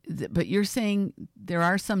 But you're saying there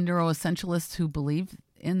are some neuroessentialists who believe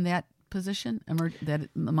in that position, that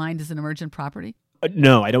the mind is an emergent property?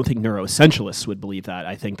 No, I don't think neuroessentialists would believe that.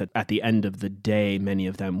 I think that at the end of the day, many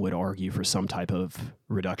of them would argue for some type of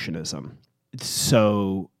reductionism.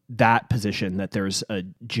 So that position, that there's a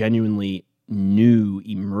genuinely new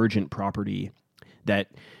emergent property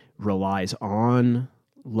that relies on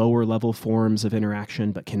lower level forms of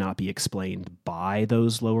interaction but cannot be explained by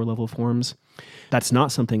those lower level forms, that's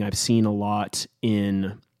not something I've seen a lot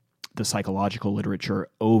in the psychological literature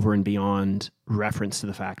over and beyond reference to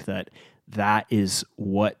the fact that that is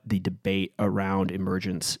what the debate around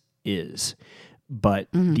emergence is. But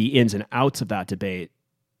the ins and outs of that debate,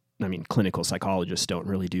 I mean, clinical psychologists don't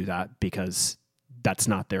really do that because that's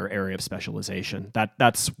not their area of specialization.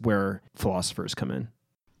 That's where philosophers come in.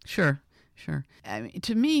 Sure. I mean,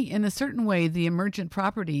 to me, in a certain way, the emergent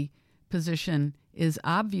property position is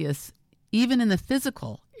obvious even in the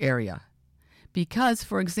physical area. Because,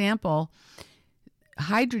 for example, two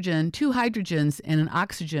hydrogens and an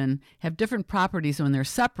oxygen have different properties when they're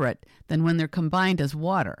separate than when they're combined as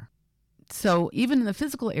water. So even in the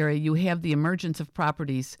physical area, you have the emergence of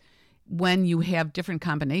properties when you have different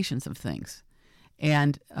combinations of things.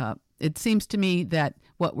 And it seems to me that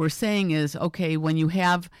what we're saying is, okay, when you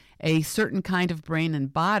have a certain kind of brain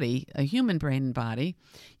and body, a human brain and body,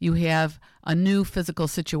 you have a new physical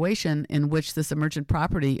situation in which this emergent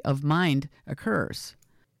property of mind occurs.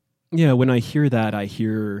 Yeah, when I hear that, I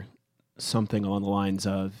hear something along the lines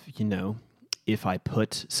of, if I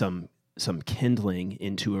put some kindling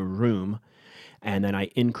into a room and then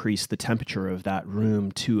I increase the temperature of that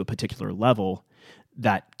room to a particular level,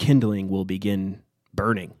 that kindling will begin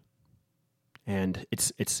burning. And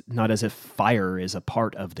it's not as if fire is a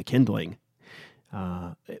part of the kindling.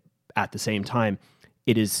 At the same time,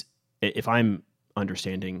 it is, if I'm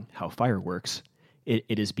understanding how fire works, it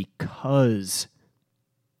is because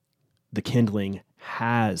the kindling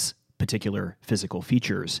has particular physical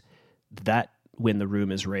features that when the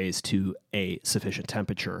room is raised to a sufficient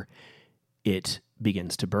temperature, it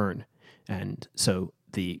begins to burn. And so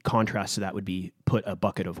the contrast to that would be put a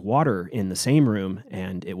bucket of water in the same room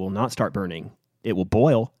and it will not start burning. It will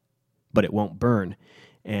boil, but it won't burn.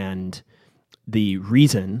 And the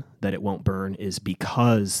reason that it won't burn is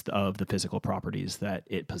because of the physical properties that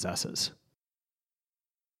it possesses.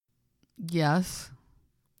 Yes.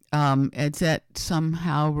 Is that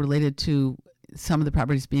somehow related to some of the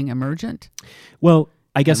properties being emergent? Well,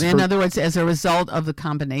 I guess in other words, as a result of the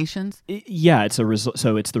combinations? Yeah, it's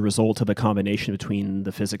so it's the result of a combination between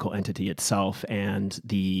the physical entity itself and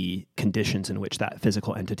the conditions in which that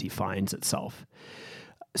physical entity finds itself.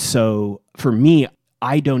 So for me,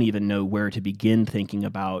 I don't even know where to begin thinking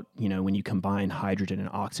about, when you combine hydrogen and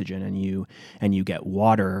oxygen and you get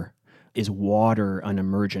water, is water an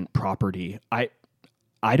emergent property?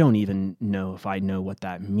 I don't even know if I know what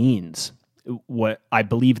that means. What I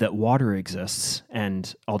believe that water exists,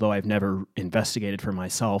 and although I've never investigated for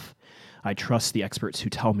myself, I trust the experts who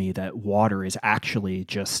tell me that water is actually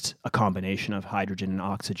just a combination of hydrogen and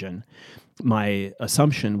oxygen. My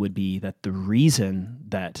assumption would be that the reason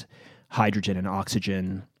that hydrogen and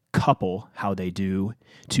oxygen couple how they do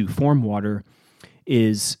to form water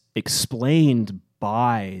is explained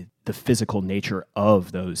by the physical nature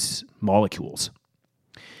of those molecules.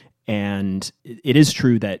 And it is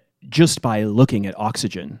true that just by looking at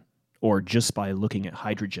oxygen or just by looking at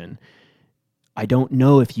hydrogen, I don't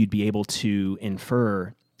know if you'd be able to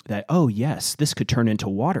infer that, oh, yes, this could turn into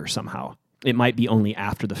water somehow. It might be only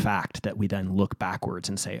after the fact that we then look backwards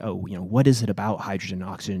and say, oh, what is it about hydrogen and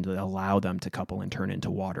oxygen that allow them to couple and turn into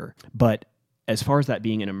water? But as far as that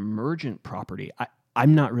being an emergent property,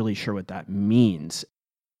 I'm not really sure what that means.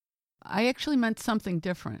 I actually meant something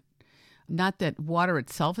different. Not that water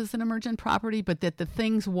itself is an emergent property, but that the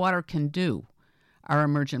things water can do are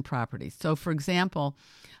emergent properties. So, for example,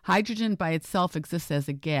 hydrogen by itself exists as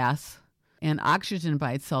a gas, and oxygen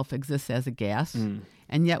by itself exists as a gas.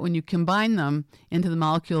 And yet when you combine them into the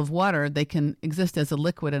molecule of water, they can exist as a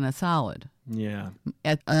liquid and a solid. Yeah.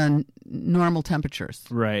 At normal temperatures.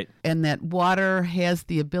 Right. And that water has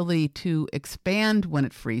the ability to expand when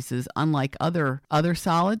it freezes, unlike other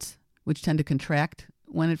solids, which tend to contract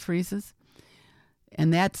when it freezes.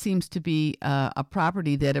 And that seems to be a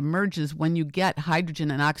property that emerges when you get hydrogen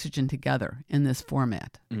and oxygen together in this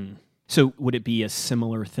format. So would it be a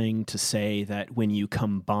similar thing to say that when you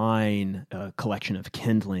combine a collection of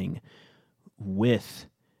kindling with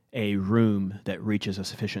a room that reaches a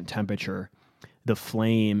sufficient temperature, the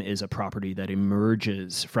flame is a property that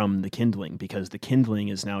emerges from the kindling because the kindling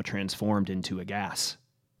is now transformed into a gas?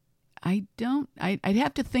 I'd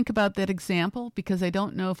have to think about that example because I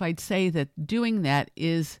don't know if I'd say that doing that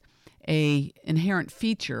is an inherent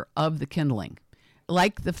feature of the kindling.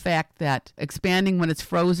 Like the fact that expanding when it's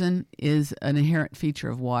frozen is an inherent feature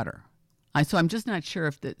of water. So I'm just not sure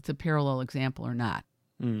if it's a parallel example or not.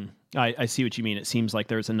 I see what you mean. It seems like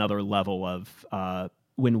there's another level of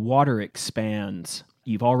when water expands,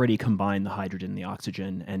 you've already combined the hydrogen and the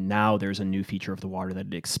oxygen, and now there's a new feature of the water that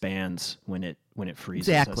it expands when it freezes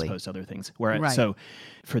Exactly. as opposed to other things. Whereas, Right. So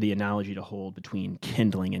for the analogy to hold between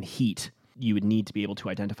kindling and heat, you would need to be able to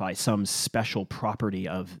identify some special property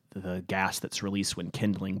of the gas that's released when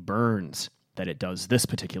kindling burns, that it does this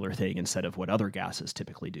particular thing instead of what other gases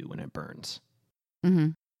typically do when it burns. Mm-hmm.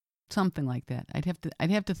 Something like that. I'd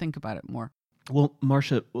have to think about it more. Well,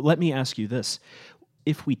 Marsha, let me ask you this.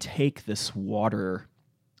 If we take this water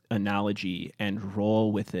analogy and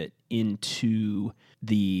roll with it into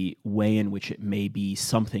the way in which it may be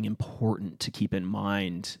something important to keep in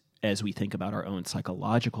mind as we think about our own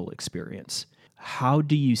psychological experience, how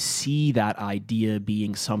do you see that idea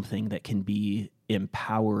being something that can be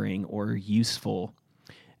empowering or useful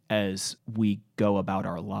as we go about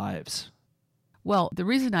our lives? Well, the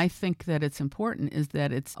reason I think that it's important is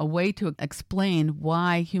that it's a way to explain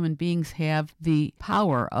why human beings have the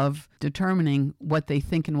power of determining what they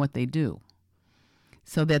think and what they do,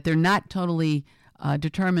 so that they're not totally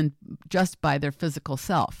determined just by their physical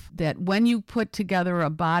self. That when you put together a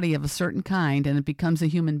body of a certain kind and it becomes a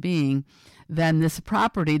human being, then this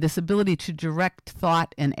property, this ability to direct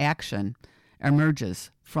thought and action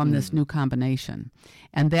emerges from this new combination.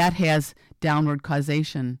 And that has downward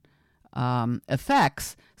causation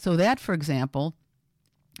effects. So that, for example,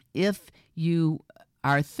 if you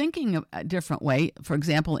are thinking a different way, for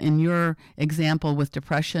example, in your example with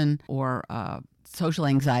depression or social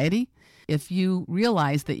anxiety, if you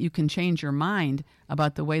realize that you can change your mind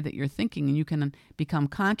about the way that you're thinking and you can become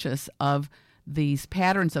conscious of these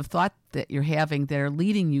patterns of thought that you're having that are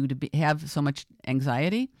leading you to have so much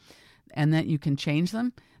anxiety, and that you can change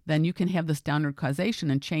them, then you can have this downward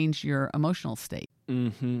causation and change your emotional state.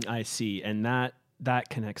 I see. And that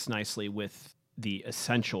connects nicely with the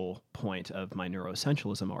essential point of my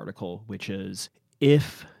Neuroessentialism article, which is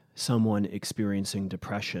if someone experiencing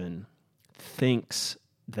depression thinks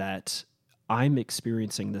that I'm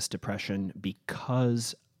experiencing this depression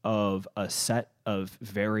because of a set of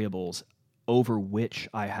variables over which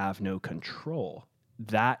I have no control,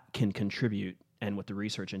 that can contribute, and what the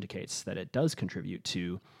research indicates that it does contribute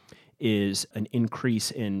to, is an increase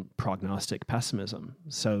in prognostic pessimism.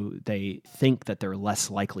 So they think that they're less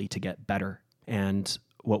likely to get better. And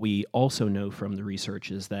what we also know from the research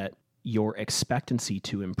is that your expectancy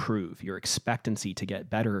to improve, your expectancy to get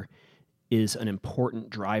better, is an important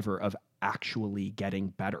driver of actually getting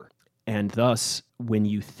better. And thus, when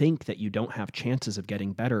you think that you don't have chances of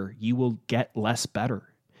getting better, you will get less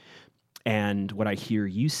better. And what I hear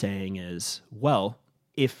you saying is, well,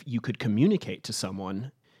 if you could communicate to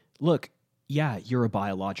someone, look, yeah, you're a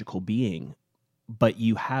biological being, but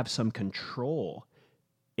you have some control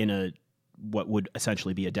in what would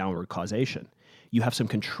essentially be a downward causation. You have some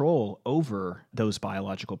control over those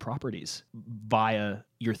biological properties via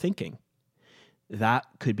your thinking. That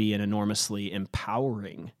could be an enormously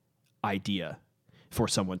empowering idea for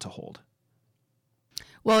someone to hold.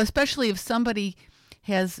 Well, especially if somebody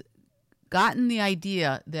has gotten the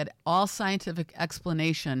idea that all scientific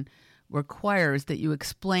explanation requires that you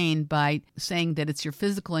explain by saying that it's your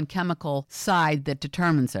physical and chemical side that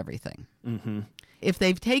determines everything. Mm-hmm. If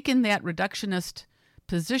they've taken that reductionist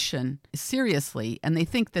position seriously and they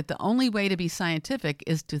think that the only way to be scientific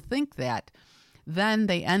is to think that, then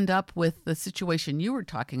they end up with the situation you were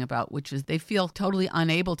talking about, which is they feel totally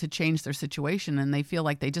unable to change their situation and they feel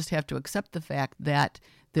like they just have to accept the fact that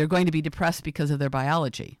they're going to be depressed because of their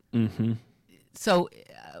biology. Mm-hmm. So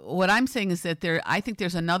what I'm saying is that I think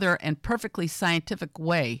there's another and perfectly scientific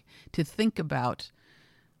way to think about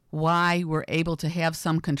why we're able to have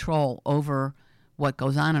some control over what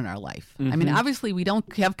goes on in our life. Mm-hmm. I mean, obviously we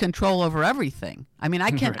don't have control over everything. I mean,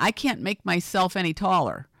 I can't make myself any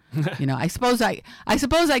taller. I suppose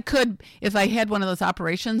I could if I had one of those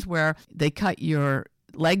operations where they cut your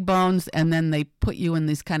leg bones and then they put you in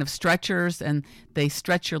these kind of stretchers and they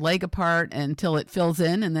stretch your leg apart until it fills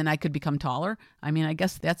in and then I could become taller. I mean, I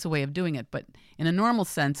guess that's a way of doing it. But in a normal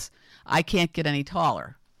sense, I can't get any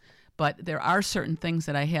taller. But there are certain things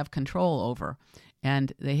that I have control over,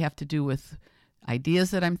 and they have to do with ideas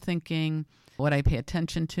that I'm thinking, what I pay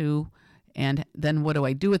attention to, and then what do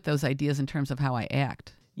I do with those ideas in terms of how I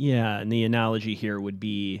act. Yeah, and the analogy here would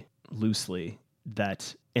be loosely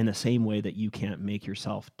that in the same way that you can't make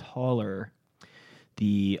yourself taller,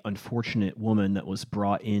 the unfortunate woman that was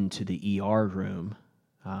brought into the ER room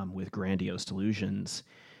with grandiose delusions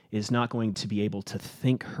is not going to be able to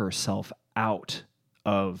think herself out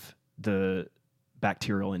of the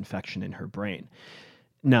bacterial infection in her brain.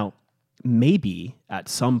 Now, maybe at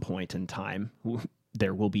some point in time,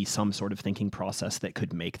 there will be some sort of thinking process that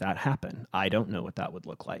could make that happen. I don't know what that would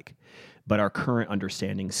look like. But our current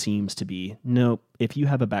understanding seems to be, no, if you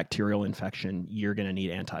have a bacterial infection, you're going to need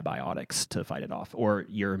antibiotics to fight it off, or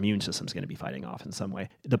your immune system's going to be fighting off in some way.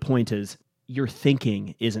 The point is, your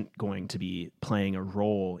thinking isn't going to be playing a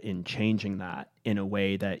role in changing that in a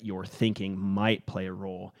way that your thinking might play a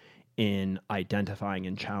role in identifying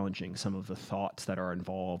and challenging some of the thoughts that are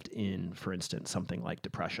involved in, for instance, something like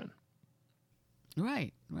depression.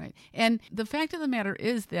 Right. And the fact of the matter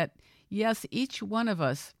is that, yes, each one of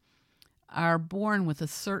us are born with a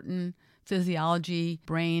certain physiology,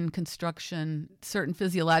 brain construction, certain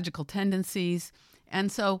physiological tendencies.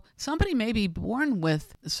 And so somebody may be born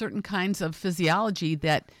with certain kinds of physiology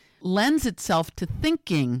that lends itself to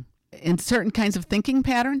thinking in certain kinds of thinking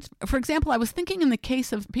patterns. For example, I was thinking in the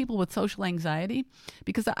case of people with social anxiety,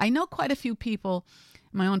 because I know quite a few people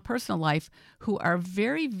in my own personal life who are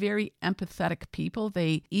very, very empathetic people.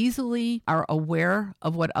 They easily are aware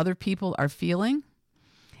of what other people are feeling,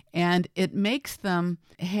 and it makes them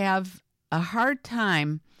have a hard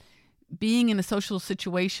time being in a social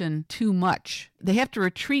situation too much. They have to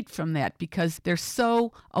retreat from that because they're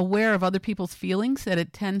so aware of other people's feelings that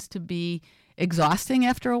it tends to be exhausting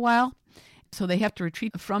after a while. So they have to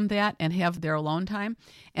retreat from that and have their alone time.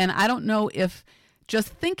 And I don't know if just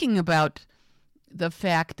thinking about the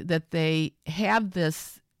fact that they have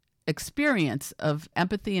this experience of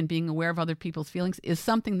empathy and being aware of other people's feelings is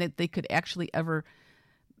something that they could actually ever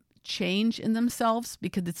change in themselves,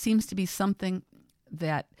 because it seems to be something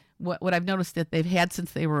that what I've noticed that they've had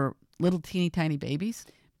since they were little teeny tiny babies.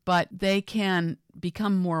 But they can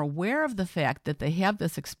become more aware of the fact that they have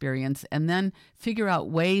this experience and then figure out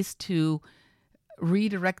ways to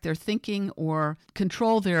redirect their thinking or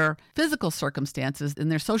control their physical circumstances in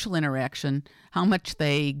their social interaction, how much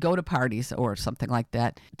they go to parties or something like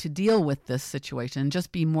that, to deal with this situation and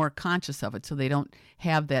just be more conscious of it so they don't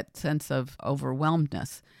have that sense of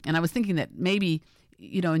overwhelmedness. And I was thinking that maybe,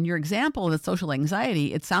 in your example of the social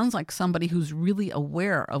anxiety, it sounds like somebody who's really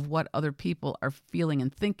aware of what other people are feeling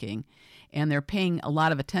and thinking, and they're paying a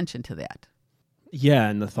lot of attention to that. Yeah,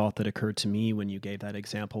 and the thought that occurred to me when you gave that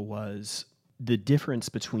example was the difference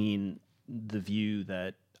between the view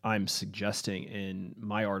that I'm suggesting in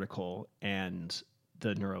my article and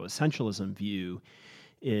the neuroessentialism view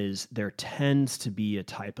is there tends to be a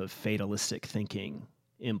type of fatalistic thinking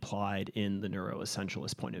implied in the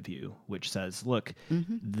neuroessentialist point of view, which says, look,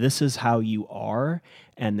 this is how you are,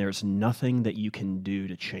 and there's nothing that you can do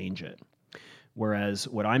to change it. Whereas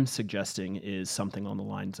what I'm suggesting is something on the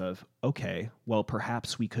lines of, okay, well,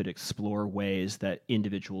 perhaps we could explore ways that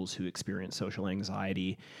individuals who experience social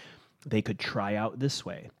anxiety, they could try out this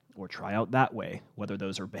way or try out that way, whether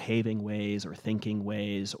those are behaving ways or thinking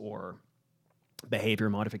ways or behavior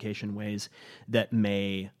modification ways that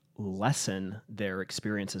may lessen their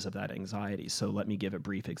experiences of that anxiety. So let me give a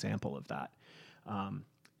brief example of that.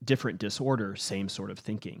 Different disorder, same sort of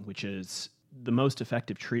thinking, which is the most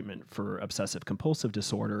effective treatment for obsessive compulsive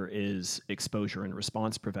disorder is exposure and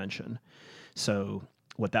response prevention. So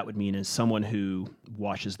what that would mean is someone who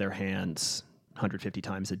washes their hands 150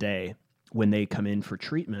 times a day, when they come in for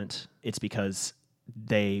treatment, it's because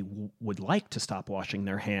they would like to stop washing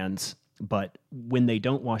their hands but when they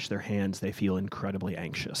don't wash their hands, they feel incredibly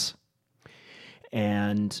anxious.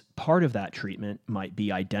 And part of that treatment might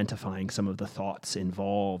be identifying some of the thoughts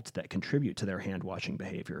involved that contribute to their hand washing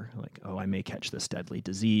behavior, like, oh, I may catch this deadly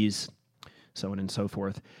disease, so on and so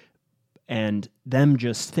forth. And them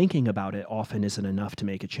just thinking about it often isn't enough to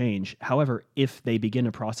make a change. However, if they begin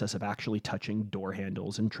a process of actually touching door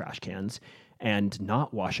handles and trash cans and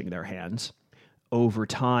not washing their hands, over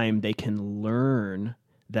time they can learn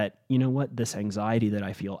that, you know what, this anxiety that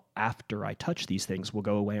I feel after I touch these things will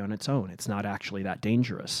go away on its own. It's not actually that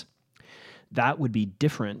dangerous. That would be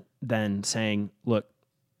different than saying, look,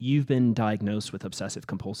 you've been diagnosed with obsessive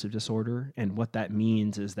compulsive disorder, and what that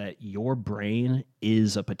means is that your brain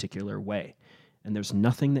is a particular way, and there's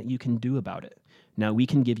nothing that you can do about it. Now, we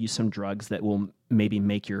can give you some drugs that will maybe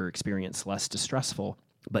make your experience less distressful,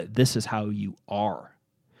 but this is how you are.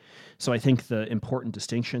 So I think the important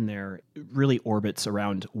distinction there really orbits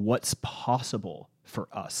around what's possible for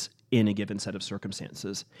us in a given set of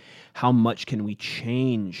circumstances. How much can we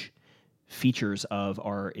change features of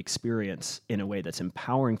our experience in a way that's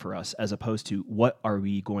empowering for us, as opposed to what are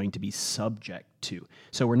we going to be subject to?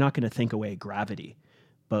 So we're not going to think away gravity,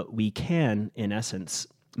 but we can, in essence,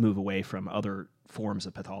 move away from other forms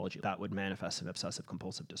of pathology that would manifest in obsessive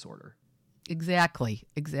compulsive disorder. Exactly.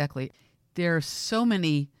 There are so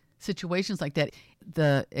many situations like that.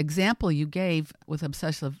 The example you gave with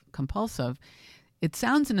obsessive compulsive, it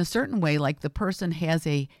sounds in a certain way like the person has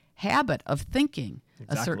a habit of thinking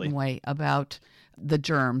a certain way about the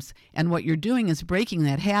germs. And what you're doing is breaking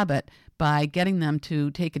that habit by getting them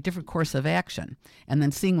to take a different course of action and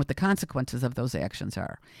then seeing what the consequences of those actions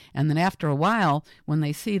are. And then after a while, when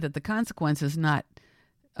they see that the consequence is not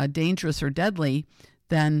dangerous or deadly,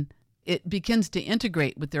 then it begins to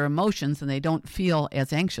integrate with their emotions and they don't feel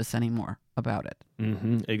as anxious anymore about it.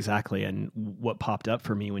 Mm-hmm, exactly. And what popped up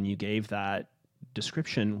for me when you gave that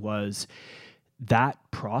description was that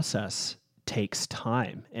process takes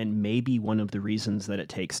time. And maybe one of the reasons that it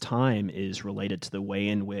takes time is related to the way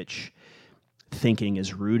in which thinking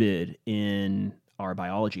is rooted in our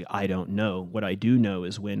biology. I don't know. What I do know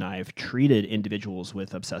is when I've treated individuals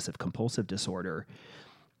with obsessive compulsive disorder,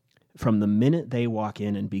 from the minute they walk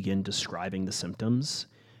in and begin describing the symptoms,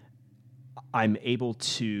 I'm able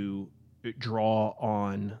to draw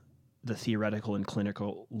on the theoretical and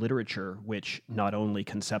clinical literature, which not only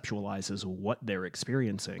conceptualizes what they're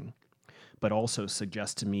experiencing, but also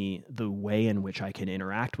suggests to me the way in which I can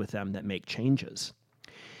interact with them that make changes.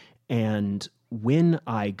 And when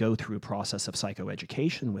I go through a process of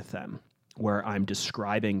psychoeducation with them, where I'm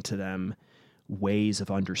describing to them ways of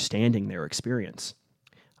understanding their experience,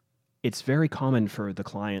 it's very common for the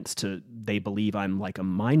clients they believe I'm like a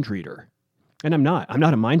mind reader. And I'm not. I'm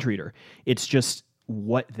not a mind reader. It's just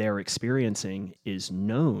what they're experiencing is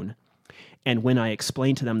known. And when I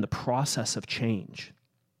explain to them the process of change,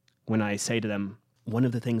 when I say to them, one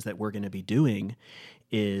of the things that we're going to be doing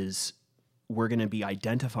is we're going to be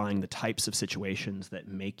identifying the types of situations that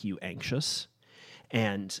make you anxious.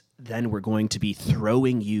 And then we're going to be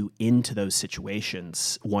throwing you into those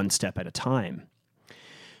situations one step at a time.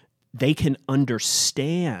 They can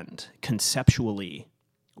understand conceptually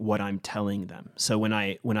what I'm telling them. So when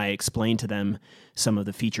I explain to them some of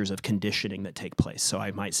the features of conditioning that take place, so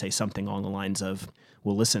I might say something along the lines of,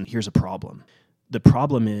 well, listen, here's a problem. The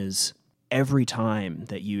problem is every time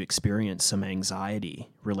that you experience some anxiety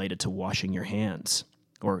related to washing your hands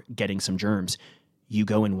or getting some germs, you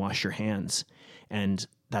go and wash your hands. And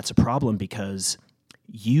that's a problem because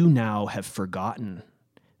you now have forgotten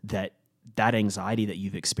that anxiety that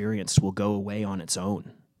you've experienced will go away on its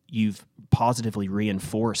own. You've positively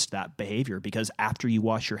reinforced that behavior because after you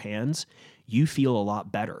wash your hands, you feel a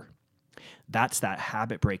lot better. That's that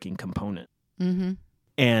habit-breaking component. Mm-hmm.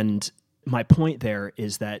 And my point there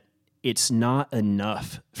is that it's not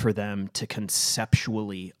enough for them to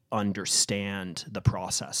conceptually understand the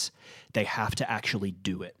process. They have to actually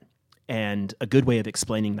do it. And a good way of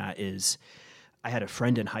explaining that is I had a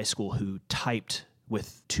friend in high school who typed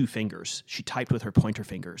with 2 fingers. She typed with her pointer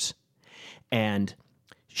fingers. And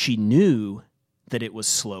she knew that it was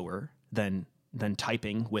slower than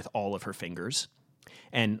typing with all of her fingers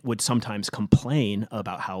and would sometimes complain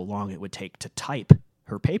about how long it would take to type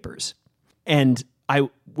her papers. And I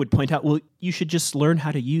would point out, well, you should just learn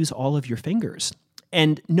how to use all of your fingers.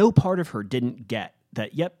 And no part of her didn't get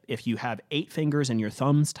that, yep, if you have 8 fingers and your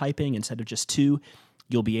thumbs typing instead of just 2,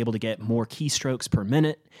 you'll be able to get more keystrokes per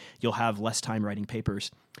minute. You'll have less time writing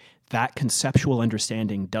papers. That conceptual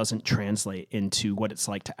understanding doesn't translate into what it's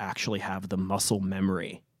like to actually have the muscle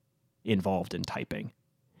memory involved in typing.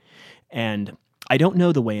 And I don't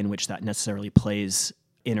know the way in which that necessarily plays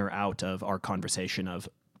in or out of our conversation of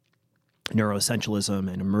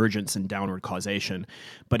neuroessentialism and emergence and downward causation,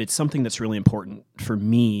 but it's something that's really important for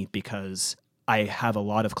me because I have a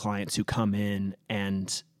lot of clients who come in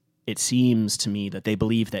and it seems to me that they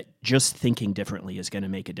believe that just thinking differently is going to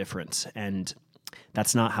make a difference. And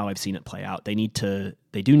that's not how I've seen it play out. They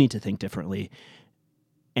do need to think differently.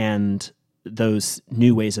 And those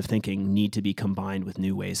new ways of thinking need to be combined with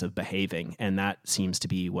new ways of behaving. And that seems to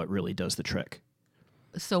be what really does the trick.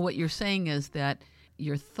 So what you're saying is that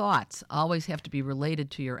your thoughts always have to be related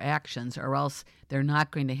to your actions, or else they're not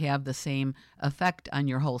going to have the same effect on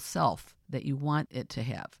your whole self that you want it to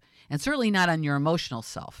have, and certainly not on your emotional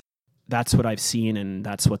self. That's what I've seen, and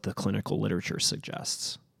that's what the clinical literature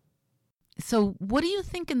suggests. So what do you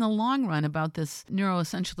think in the long run about this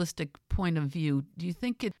neuroessentialistic point of view? Do you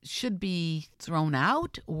think it should be thrown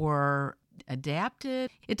out or adapted?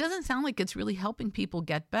 It doesn't sound like it's really helping people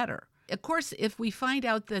get better. Of course, if we find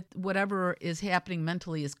out that whatever is happening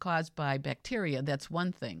mentally is caused by bacteria, that's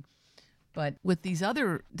one thing. But with these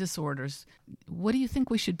other disorders, what do you think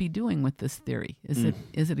we should be doing with this theory? Is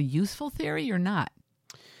it a useful theory or not?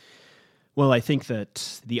 Well, I think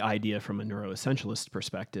that the idea from a neuroessentialist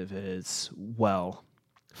perspective is, well,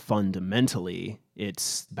 fundamentally,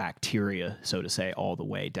 it's bacteria, so to say, all the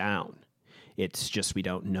way down. It's just we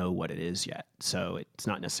don't know what it is yet. So it's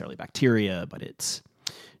not necessarily bacteria, but it's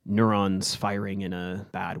neurons firing in a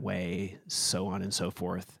bad way, so on and so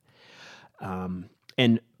forth.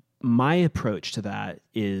 And my approach to that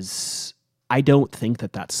is I don't think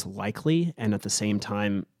that that's likely. And at the same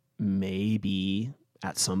time, maybe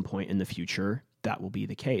at some point in the future, that will be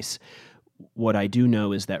the case. What I do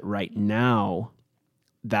know is that right now,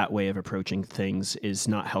 that way of approaching things is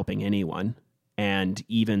not helping anyone. And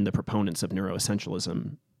even the proponents of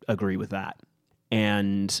neuroessentialism agree with that.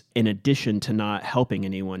 And in addition to not helping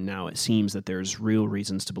anyone now, it seems that there's real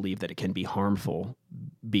reasons to believe that it can be harmful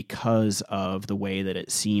because of the way that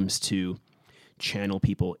it seems to channel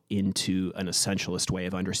people into an essentialist way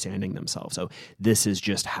of understanding themselves. So this is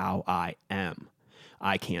just how I am.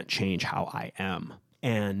 I can't change how I am.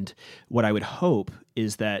 And what I would hope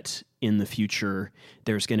is that in the future,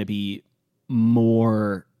 there's going to be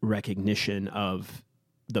more recognition of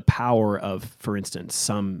the power of, for instance,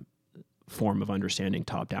 some form of understanding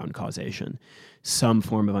top-down causation, some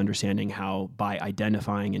form of understanding how by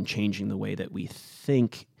identifying and changing the way that we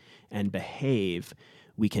think and behave,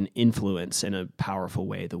 we can influence in a powerful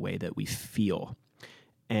way the way that we feel.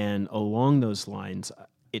 And along those lines,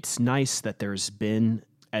 it's nice that there's been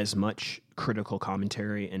as much critical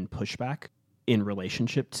commentary and pushback in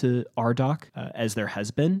relationship to RDoC as there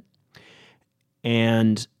has been.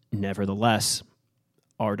 And nevertheless,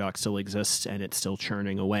 RDoC still exists and it's still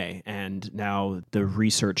churning away. And now the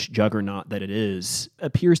research juggernaut that it is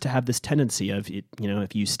appears to have this tendency of,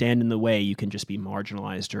 if you stand in the way, you can just be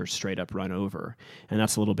marginalized or straight up run over. And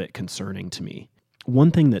that's a little bit concerning to me.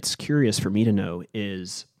 One thing that's curious for me to know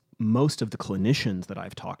is most of the clinicians that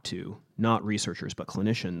I've talked to, not researchers, but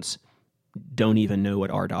clinicians, don't even know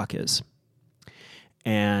what RDoC is.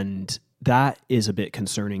 And that is a bit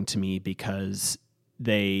concerning to me because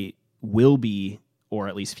they will be, or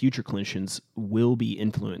at least future clinicians will be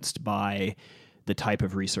influenced by the type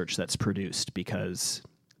of research that's produced because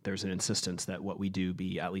there's an insistence that what we do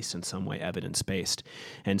be at least in some way evidence-based.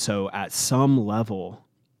 And so at some level,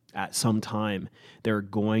 at some time, there are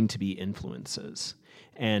going to be influences.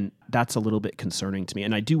 And that's a little bit concerning to me.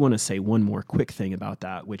 And I do want to say one more quick thing about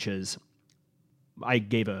that, which is I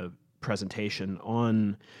gave a presentation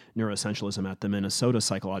on neuroessentialism at the Minnesota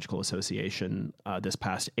Psychological Association this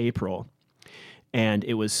past April. And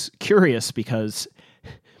it was curious because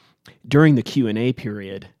during the Q&A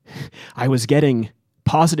period, I was getting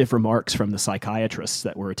positive remarks from the psychiatrists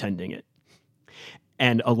that were attending it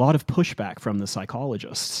and a lot of pushback from the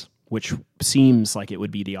psychologists, which seems like it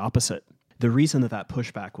would be the opposite. The reason that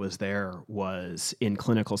pushback was there was in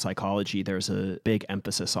clinical psychology, there's a big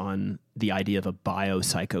emphasis on the idea of a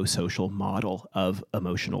biopsychosocial model of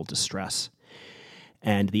emotional distress.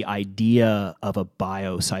 And the idea of a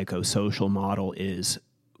biopsychosocial model is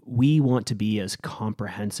we want to be as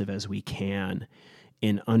comprehensive as we can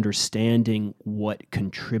in understanding what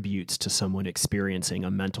contributes to someone experiencing a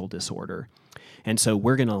mental disorder. And so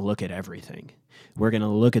we're going to look at everything. We're going to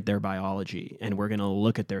look at their biology, and we're going to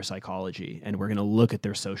look at their psychology, and we're going to look at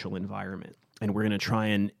their social environment. And we're going to try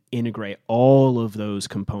and integrate all of those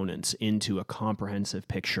components into a comprehensive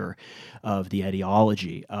picture of the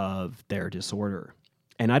etiology of their disorder.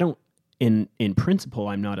 And I don't, in principle,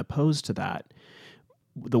 I'm not opposed to that.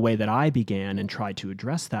 The way that I began and tried to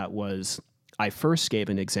address that was I first gave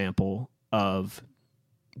an example of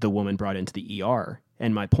the woman brought into the ER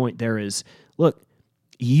And my point there is, look,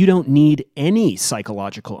 you don't need any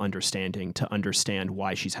psychological understanding to understand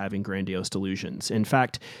why she's having grandiose delusions. In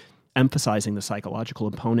fact, emphasizing the psychological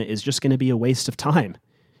component is just going to be a waste of time.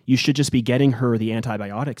 You should just be getting her the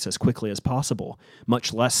antibiotics as quickly as possible,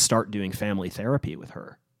 much less start doing family therapy with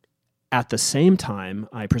her. At the same time,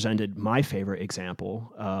 I presented my favorite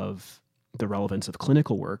example of the relevance of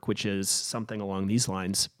clinical work, which is something along these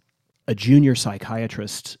lines. A junior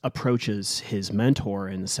psychiatrist approaches his mentor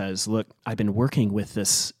and says, look, I've been working with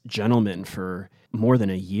this gentleman for more than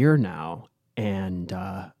a year now, and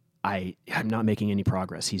I'm not making any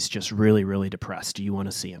progress. He's just really, really depressed. Do you want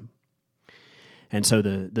to see him? And so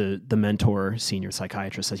the mentor, senior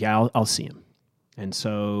psychiatrist, says, yeah, I'll see him. And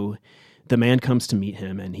so the man comes to meet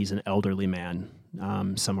him, and he's an elderly man,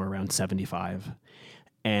 somewhere around 75.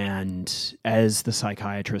 And as the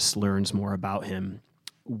psychiatrist learns more about him,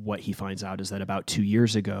 what he finds out is that about 2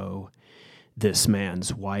 years ago, this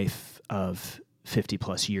man's wife of 50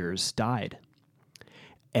 plus years died.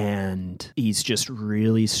 And he's just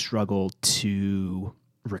really struggled to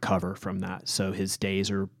recover from that. So his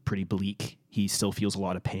days are pretty bleak. He still feels a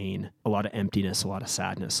lot of pain, a lot of emptiness, a lot of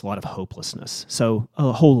sadness, a lot of hopelessness. So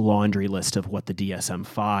a whole laundry list of what the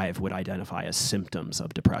DSM-5 would identify as symptoms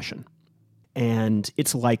of depression. And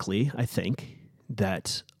it's likely, I think,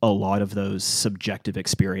 that a lot of those subjective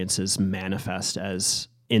experiences manifest as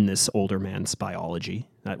in this older man's biology.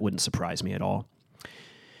 That wouldn't surprise me at all.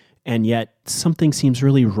 And yet something seems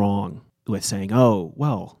really wrong with saying, oh,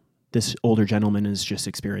 well, this older gentleman is just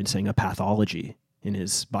experiencing a pathology in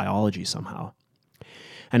his biology somehow.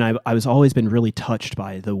 And I was always been really touched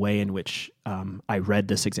by the way in which I read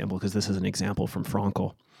this example, because this is an example from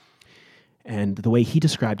Frankl. And the way he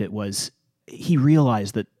described it was, he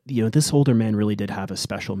realized that, this older man really did have a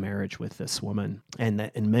special marriage with this woman, and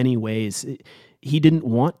that in many ways he didn't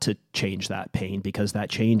want to change that pain, because that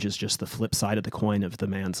change is just the flip side of the coin of the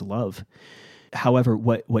man's love. However,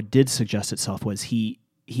 what did suggest itself was he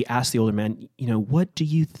asked the older man, what do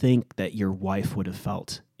you think that your wife would have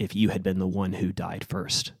felt if you had been the one who died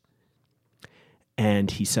first?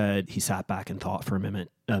 And he said, he sat back and thought for a minute,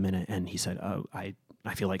 and he said, oh, I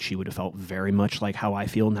feel like she would have felt very much like how I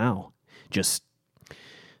feel now. Just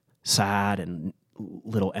sad and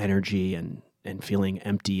little energy and feeling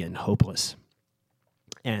empty and hopeless.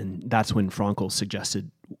 And that's when Frankl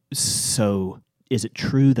suggested, so is it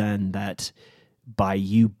true then that by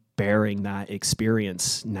you bearing that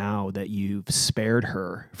experience now that you've spared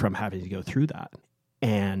her from having to go through that?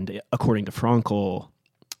 And according to Frankl,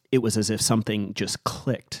 it was as if something just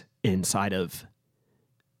clicked inside of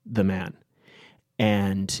the man.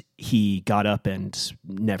 And he got up and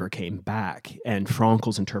never came back. And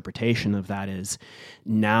Frankl's interpretation of that is,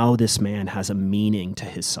 now this man has a meaning to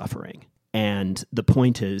his suffering. And the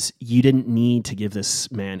point is, you didn't need to give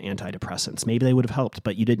this man antidepressants. Maybe they would have helped,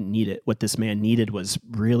 but you didn't need it. What this man needed was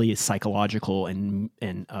really psychological and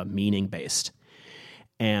meaning-based.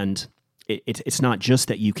 And it's not just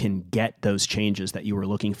that you can get those changes that you were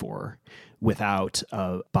looking for without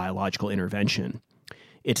a biological intervention.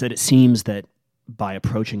 It's that it seems that by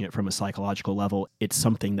approaching it from a psychological level, it's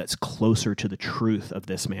something that's closer to the truth of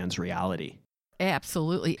this man's reality.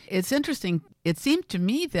 Absolutely. It's interesting. It seemed to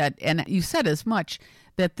me that, and you said as much,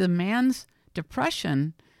 that the man's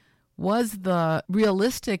depression was the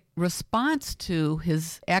realistic response to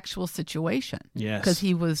his actual situation. Yes. Because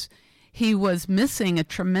he was missing a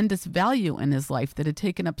tremendous value in his life that had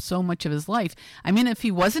taken up so much of his life. I mean, if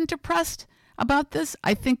he wasn't depressed about this,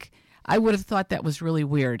 I think I would have thought that was really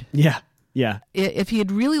weird. Yeah. Yeah. If he had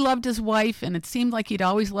really loved his wife, and it seemed like he'd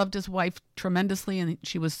always loved his wife tremendously, and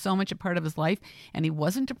she was so much a part of his life, and he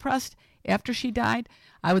wasn't depressed after she died,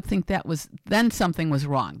 I would think then something was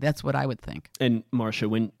wrong. That's what I would think. And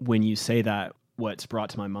Marsha, when you say that, what's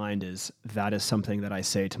brought to my mind is that is something that I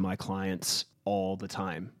say to my clients all the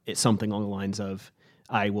time. It's something along the lines of,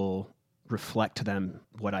 I will reflect to them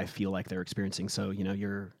what I feel like they're experiencing. So,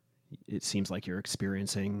 it seems like you're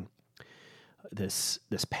experiencing this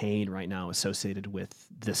pain right now associated with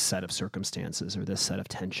this set of circumstances or this set of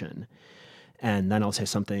tension. And then I'll say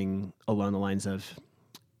something along the lines of,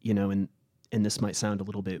 and this might sound a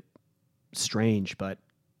little bit strange, but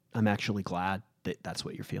I'm actually glad that that's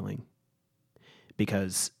what you're feeling,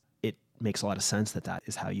 because it makes a lot of sense that that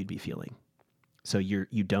is how you'd be feeling. So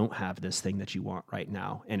you don't have this thing that you want right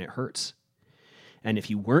now, and it hurts. And if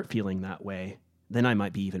you weren't feeling that way, then I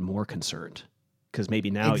might be even more concerned. Because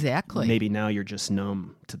maybe now you're just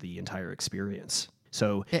numb to the entire experience.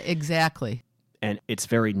 So exactly. And it's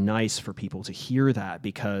very nice for people to hear that,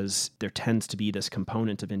 because there tends to be this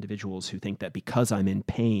component of individuals who think that because I'm in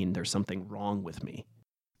pain, there's something wrong with me.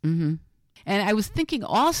 Mm-hmm. And I was thinking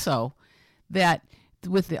also that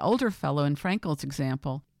with the older fellow in Frankl's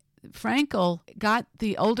example, Frankl got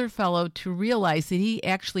the older fellow to realize that he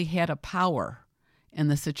actually had a power in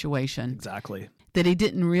the situation. Exactly. That he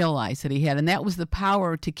didn't realize that he had. And that was the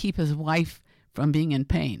power to keep his wife from being in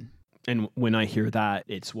pain. And when I hear that,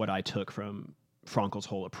 it's what I took from Frankl's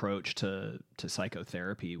whole approach to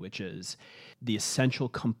psychotherapy, which is the essential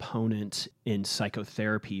component in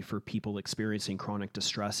psychotherapy for people experiencing chronic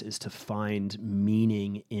distress is to find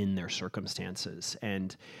meaning in their circumstances.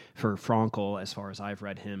 And for Frankl, as far as I've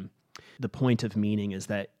read him, the point of meaning is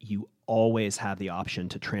that you always have the option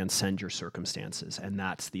to transcend your circumstances, and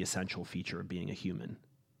that's the essential feature of being a human.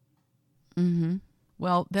 Mm-hmm.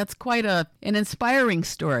 Well, that's quite an inspiring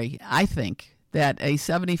story, I think, that a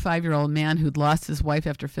 75-year-old man who'd lost his wife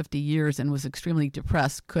after 50 years and was extremely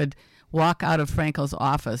depressed could walk out of Frankl's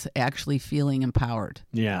office actually feeling empowered.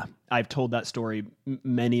 Yeah, I've told that story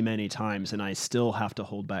many, many times, and I still have to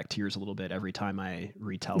hold back tears a little bit every time I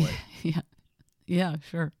retell it. Yeah,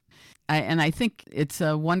 sure. I think it's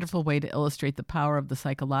a wonderful way to illustrate the power of the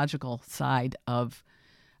psychological side of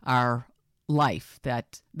our life,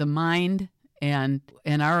 that the mind and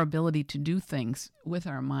our ability to do things with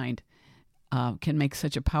our mind can make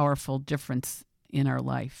such a powerful difference in our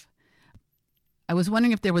life. I was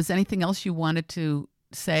wondering if there was anything else you wanted to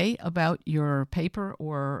say about your paper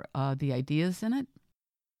or the ideas in it?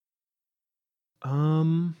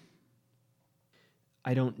 I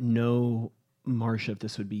don't know, Marsha, if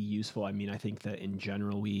this would be useful. I mean, I think that in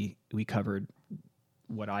general we covered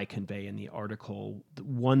what I convey in the article. The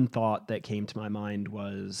one thought that came to my mind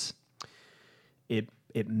was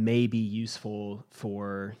it may be useful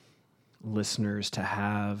for listeners to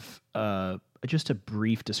have just a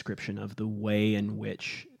brief description of the way in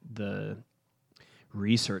which the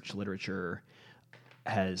research literature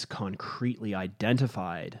has concretely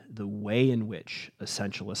identified the way in which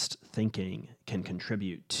essentialist thinking can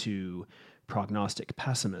contribute to prognostic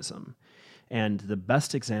pessimism. And the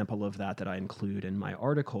best example of that I include in my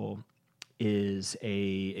article is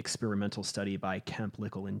a experimental study by Kemp,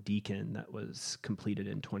 Lickel, and Deakin that was completed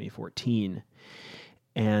in 2014.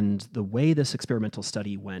 And the way this experimental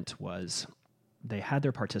study went was they had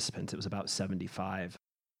their participants, it was about 75.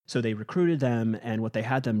 So they recruited them, and what they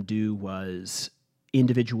had them do was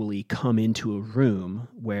individually come into a room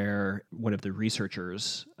where one of the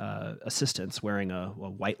researchers' assistants wearing a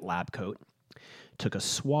white lab coat took a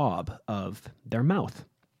swab of their mouth.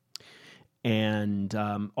 And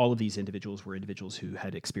all of these individuals were individuals who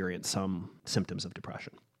had experienced some symptoms of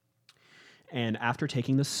depression. And after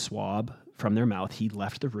taking the swab from their mouth, he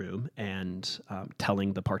left the room and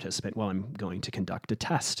telling the participant, well, I'm going to conduct a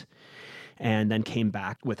test. And then came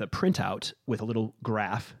back with a printout with a little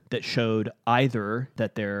graph that showed either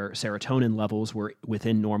that their serotonin levels were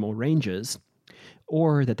within normal ranges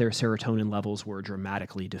or that their serotonin levels were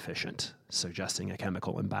dramatically deficient, suggesting a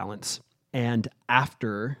chemical imbalance. And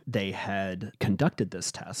after they had conducted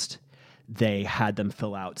this test, they had them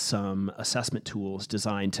fill out some assessment tools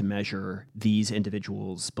designed to measure these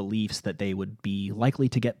individuals' beliefs that they would be likely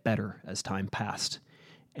to get better as time passed.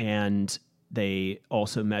 And they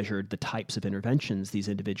also measured the types of interventions these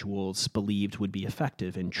individuals believed would be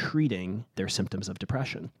effective in treating their symptoms of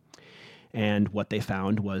depression. And what they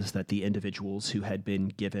found was that the individuals who had been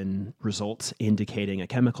given results indicating a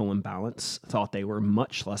chemical imbalance thought they were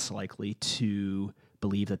much less likely to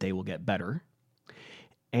believe that they will get better.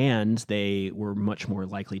 And they were much more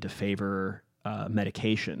likely to favor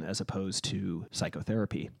medication as opposed to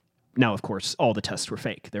psychotherapy. Now, of course, all the tests were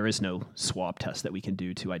fake. There is no swab test that we can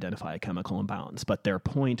do to identify a chemical imbalance. But their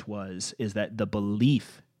point is that the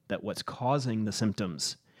belief that what's causing the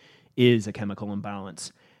symptoms is a chemical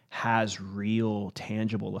imbalance has real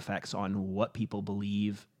tangible effects on what people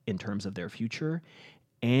believe in terms of their future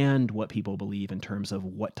and what people believe in terms of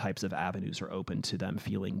what types of avenues are open to them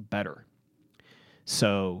feeling better.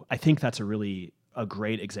 So I think that's a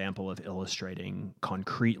great example of illustrating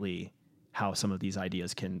concretely how some of these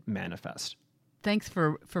ideas can manifest. Thanks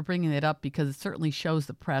for bringing it up, because it certainly shows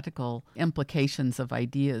the practical implications of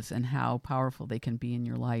ideas and how powerful they can be in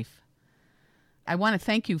your life. I want to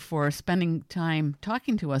thank you for spending time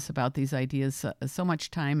talking to us about these ideas, so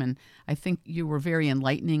much time, and I think you were very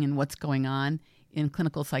enlightening in what's going on in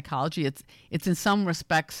clinical psychology. It's in some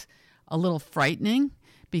respects a little frightening,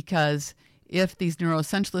 because if these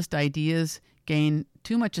neuroessentialist ideas gain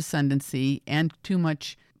too much ascendancy and too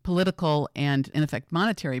much political and, in effect,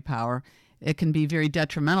 monetary power, it can be very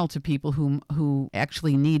detrimental to people who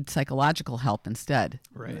actually need psychological help instead.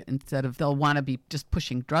 Right. Instead of they'll want to be just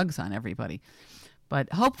pushing drugs on everybody.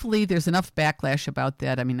 But hopefully there's enough backlash about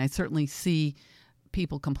that. I mean, I certainly see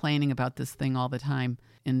people complaining about this thing all the time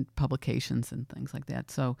in publications and things like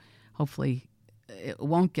that. So hopefully it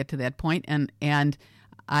won't get to that point. And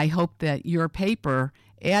I hope that your paper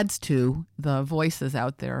adds to the voices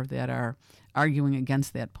out there that are arguing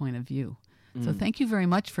against that point of view. So thank you very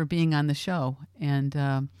much for being on the show,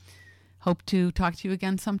 and hope to talk to you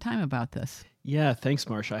again sometime about this. Yeah, thanks,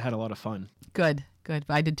 Marsha. I had a lot of fun. Good.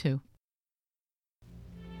 I did too.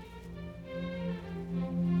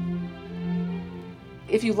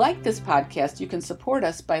 If you like this podcast, you can support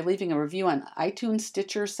us by leaving a review on iTunes,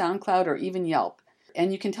 Stitcher, SoundCloud, or even Yelp.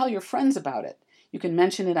 And you can tell your friends about it. You can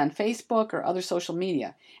mention it on Facebook or other social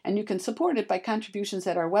media. And you can support it by contributions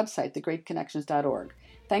at our website, thegreatconnections.org.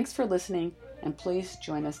 Thanks for listening, and please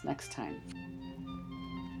join us next time.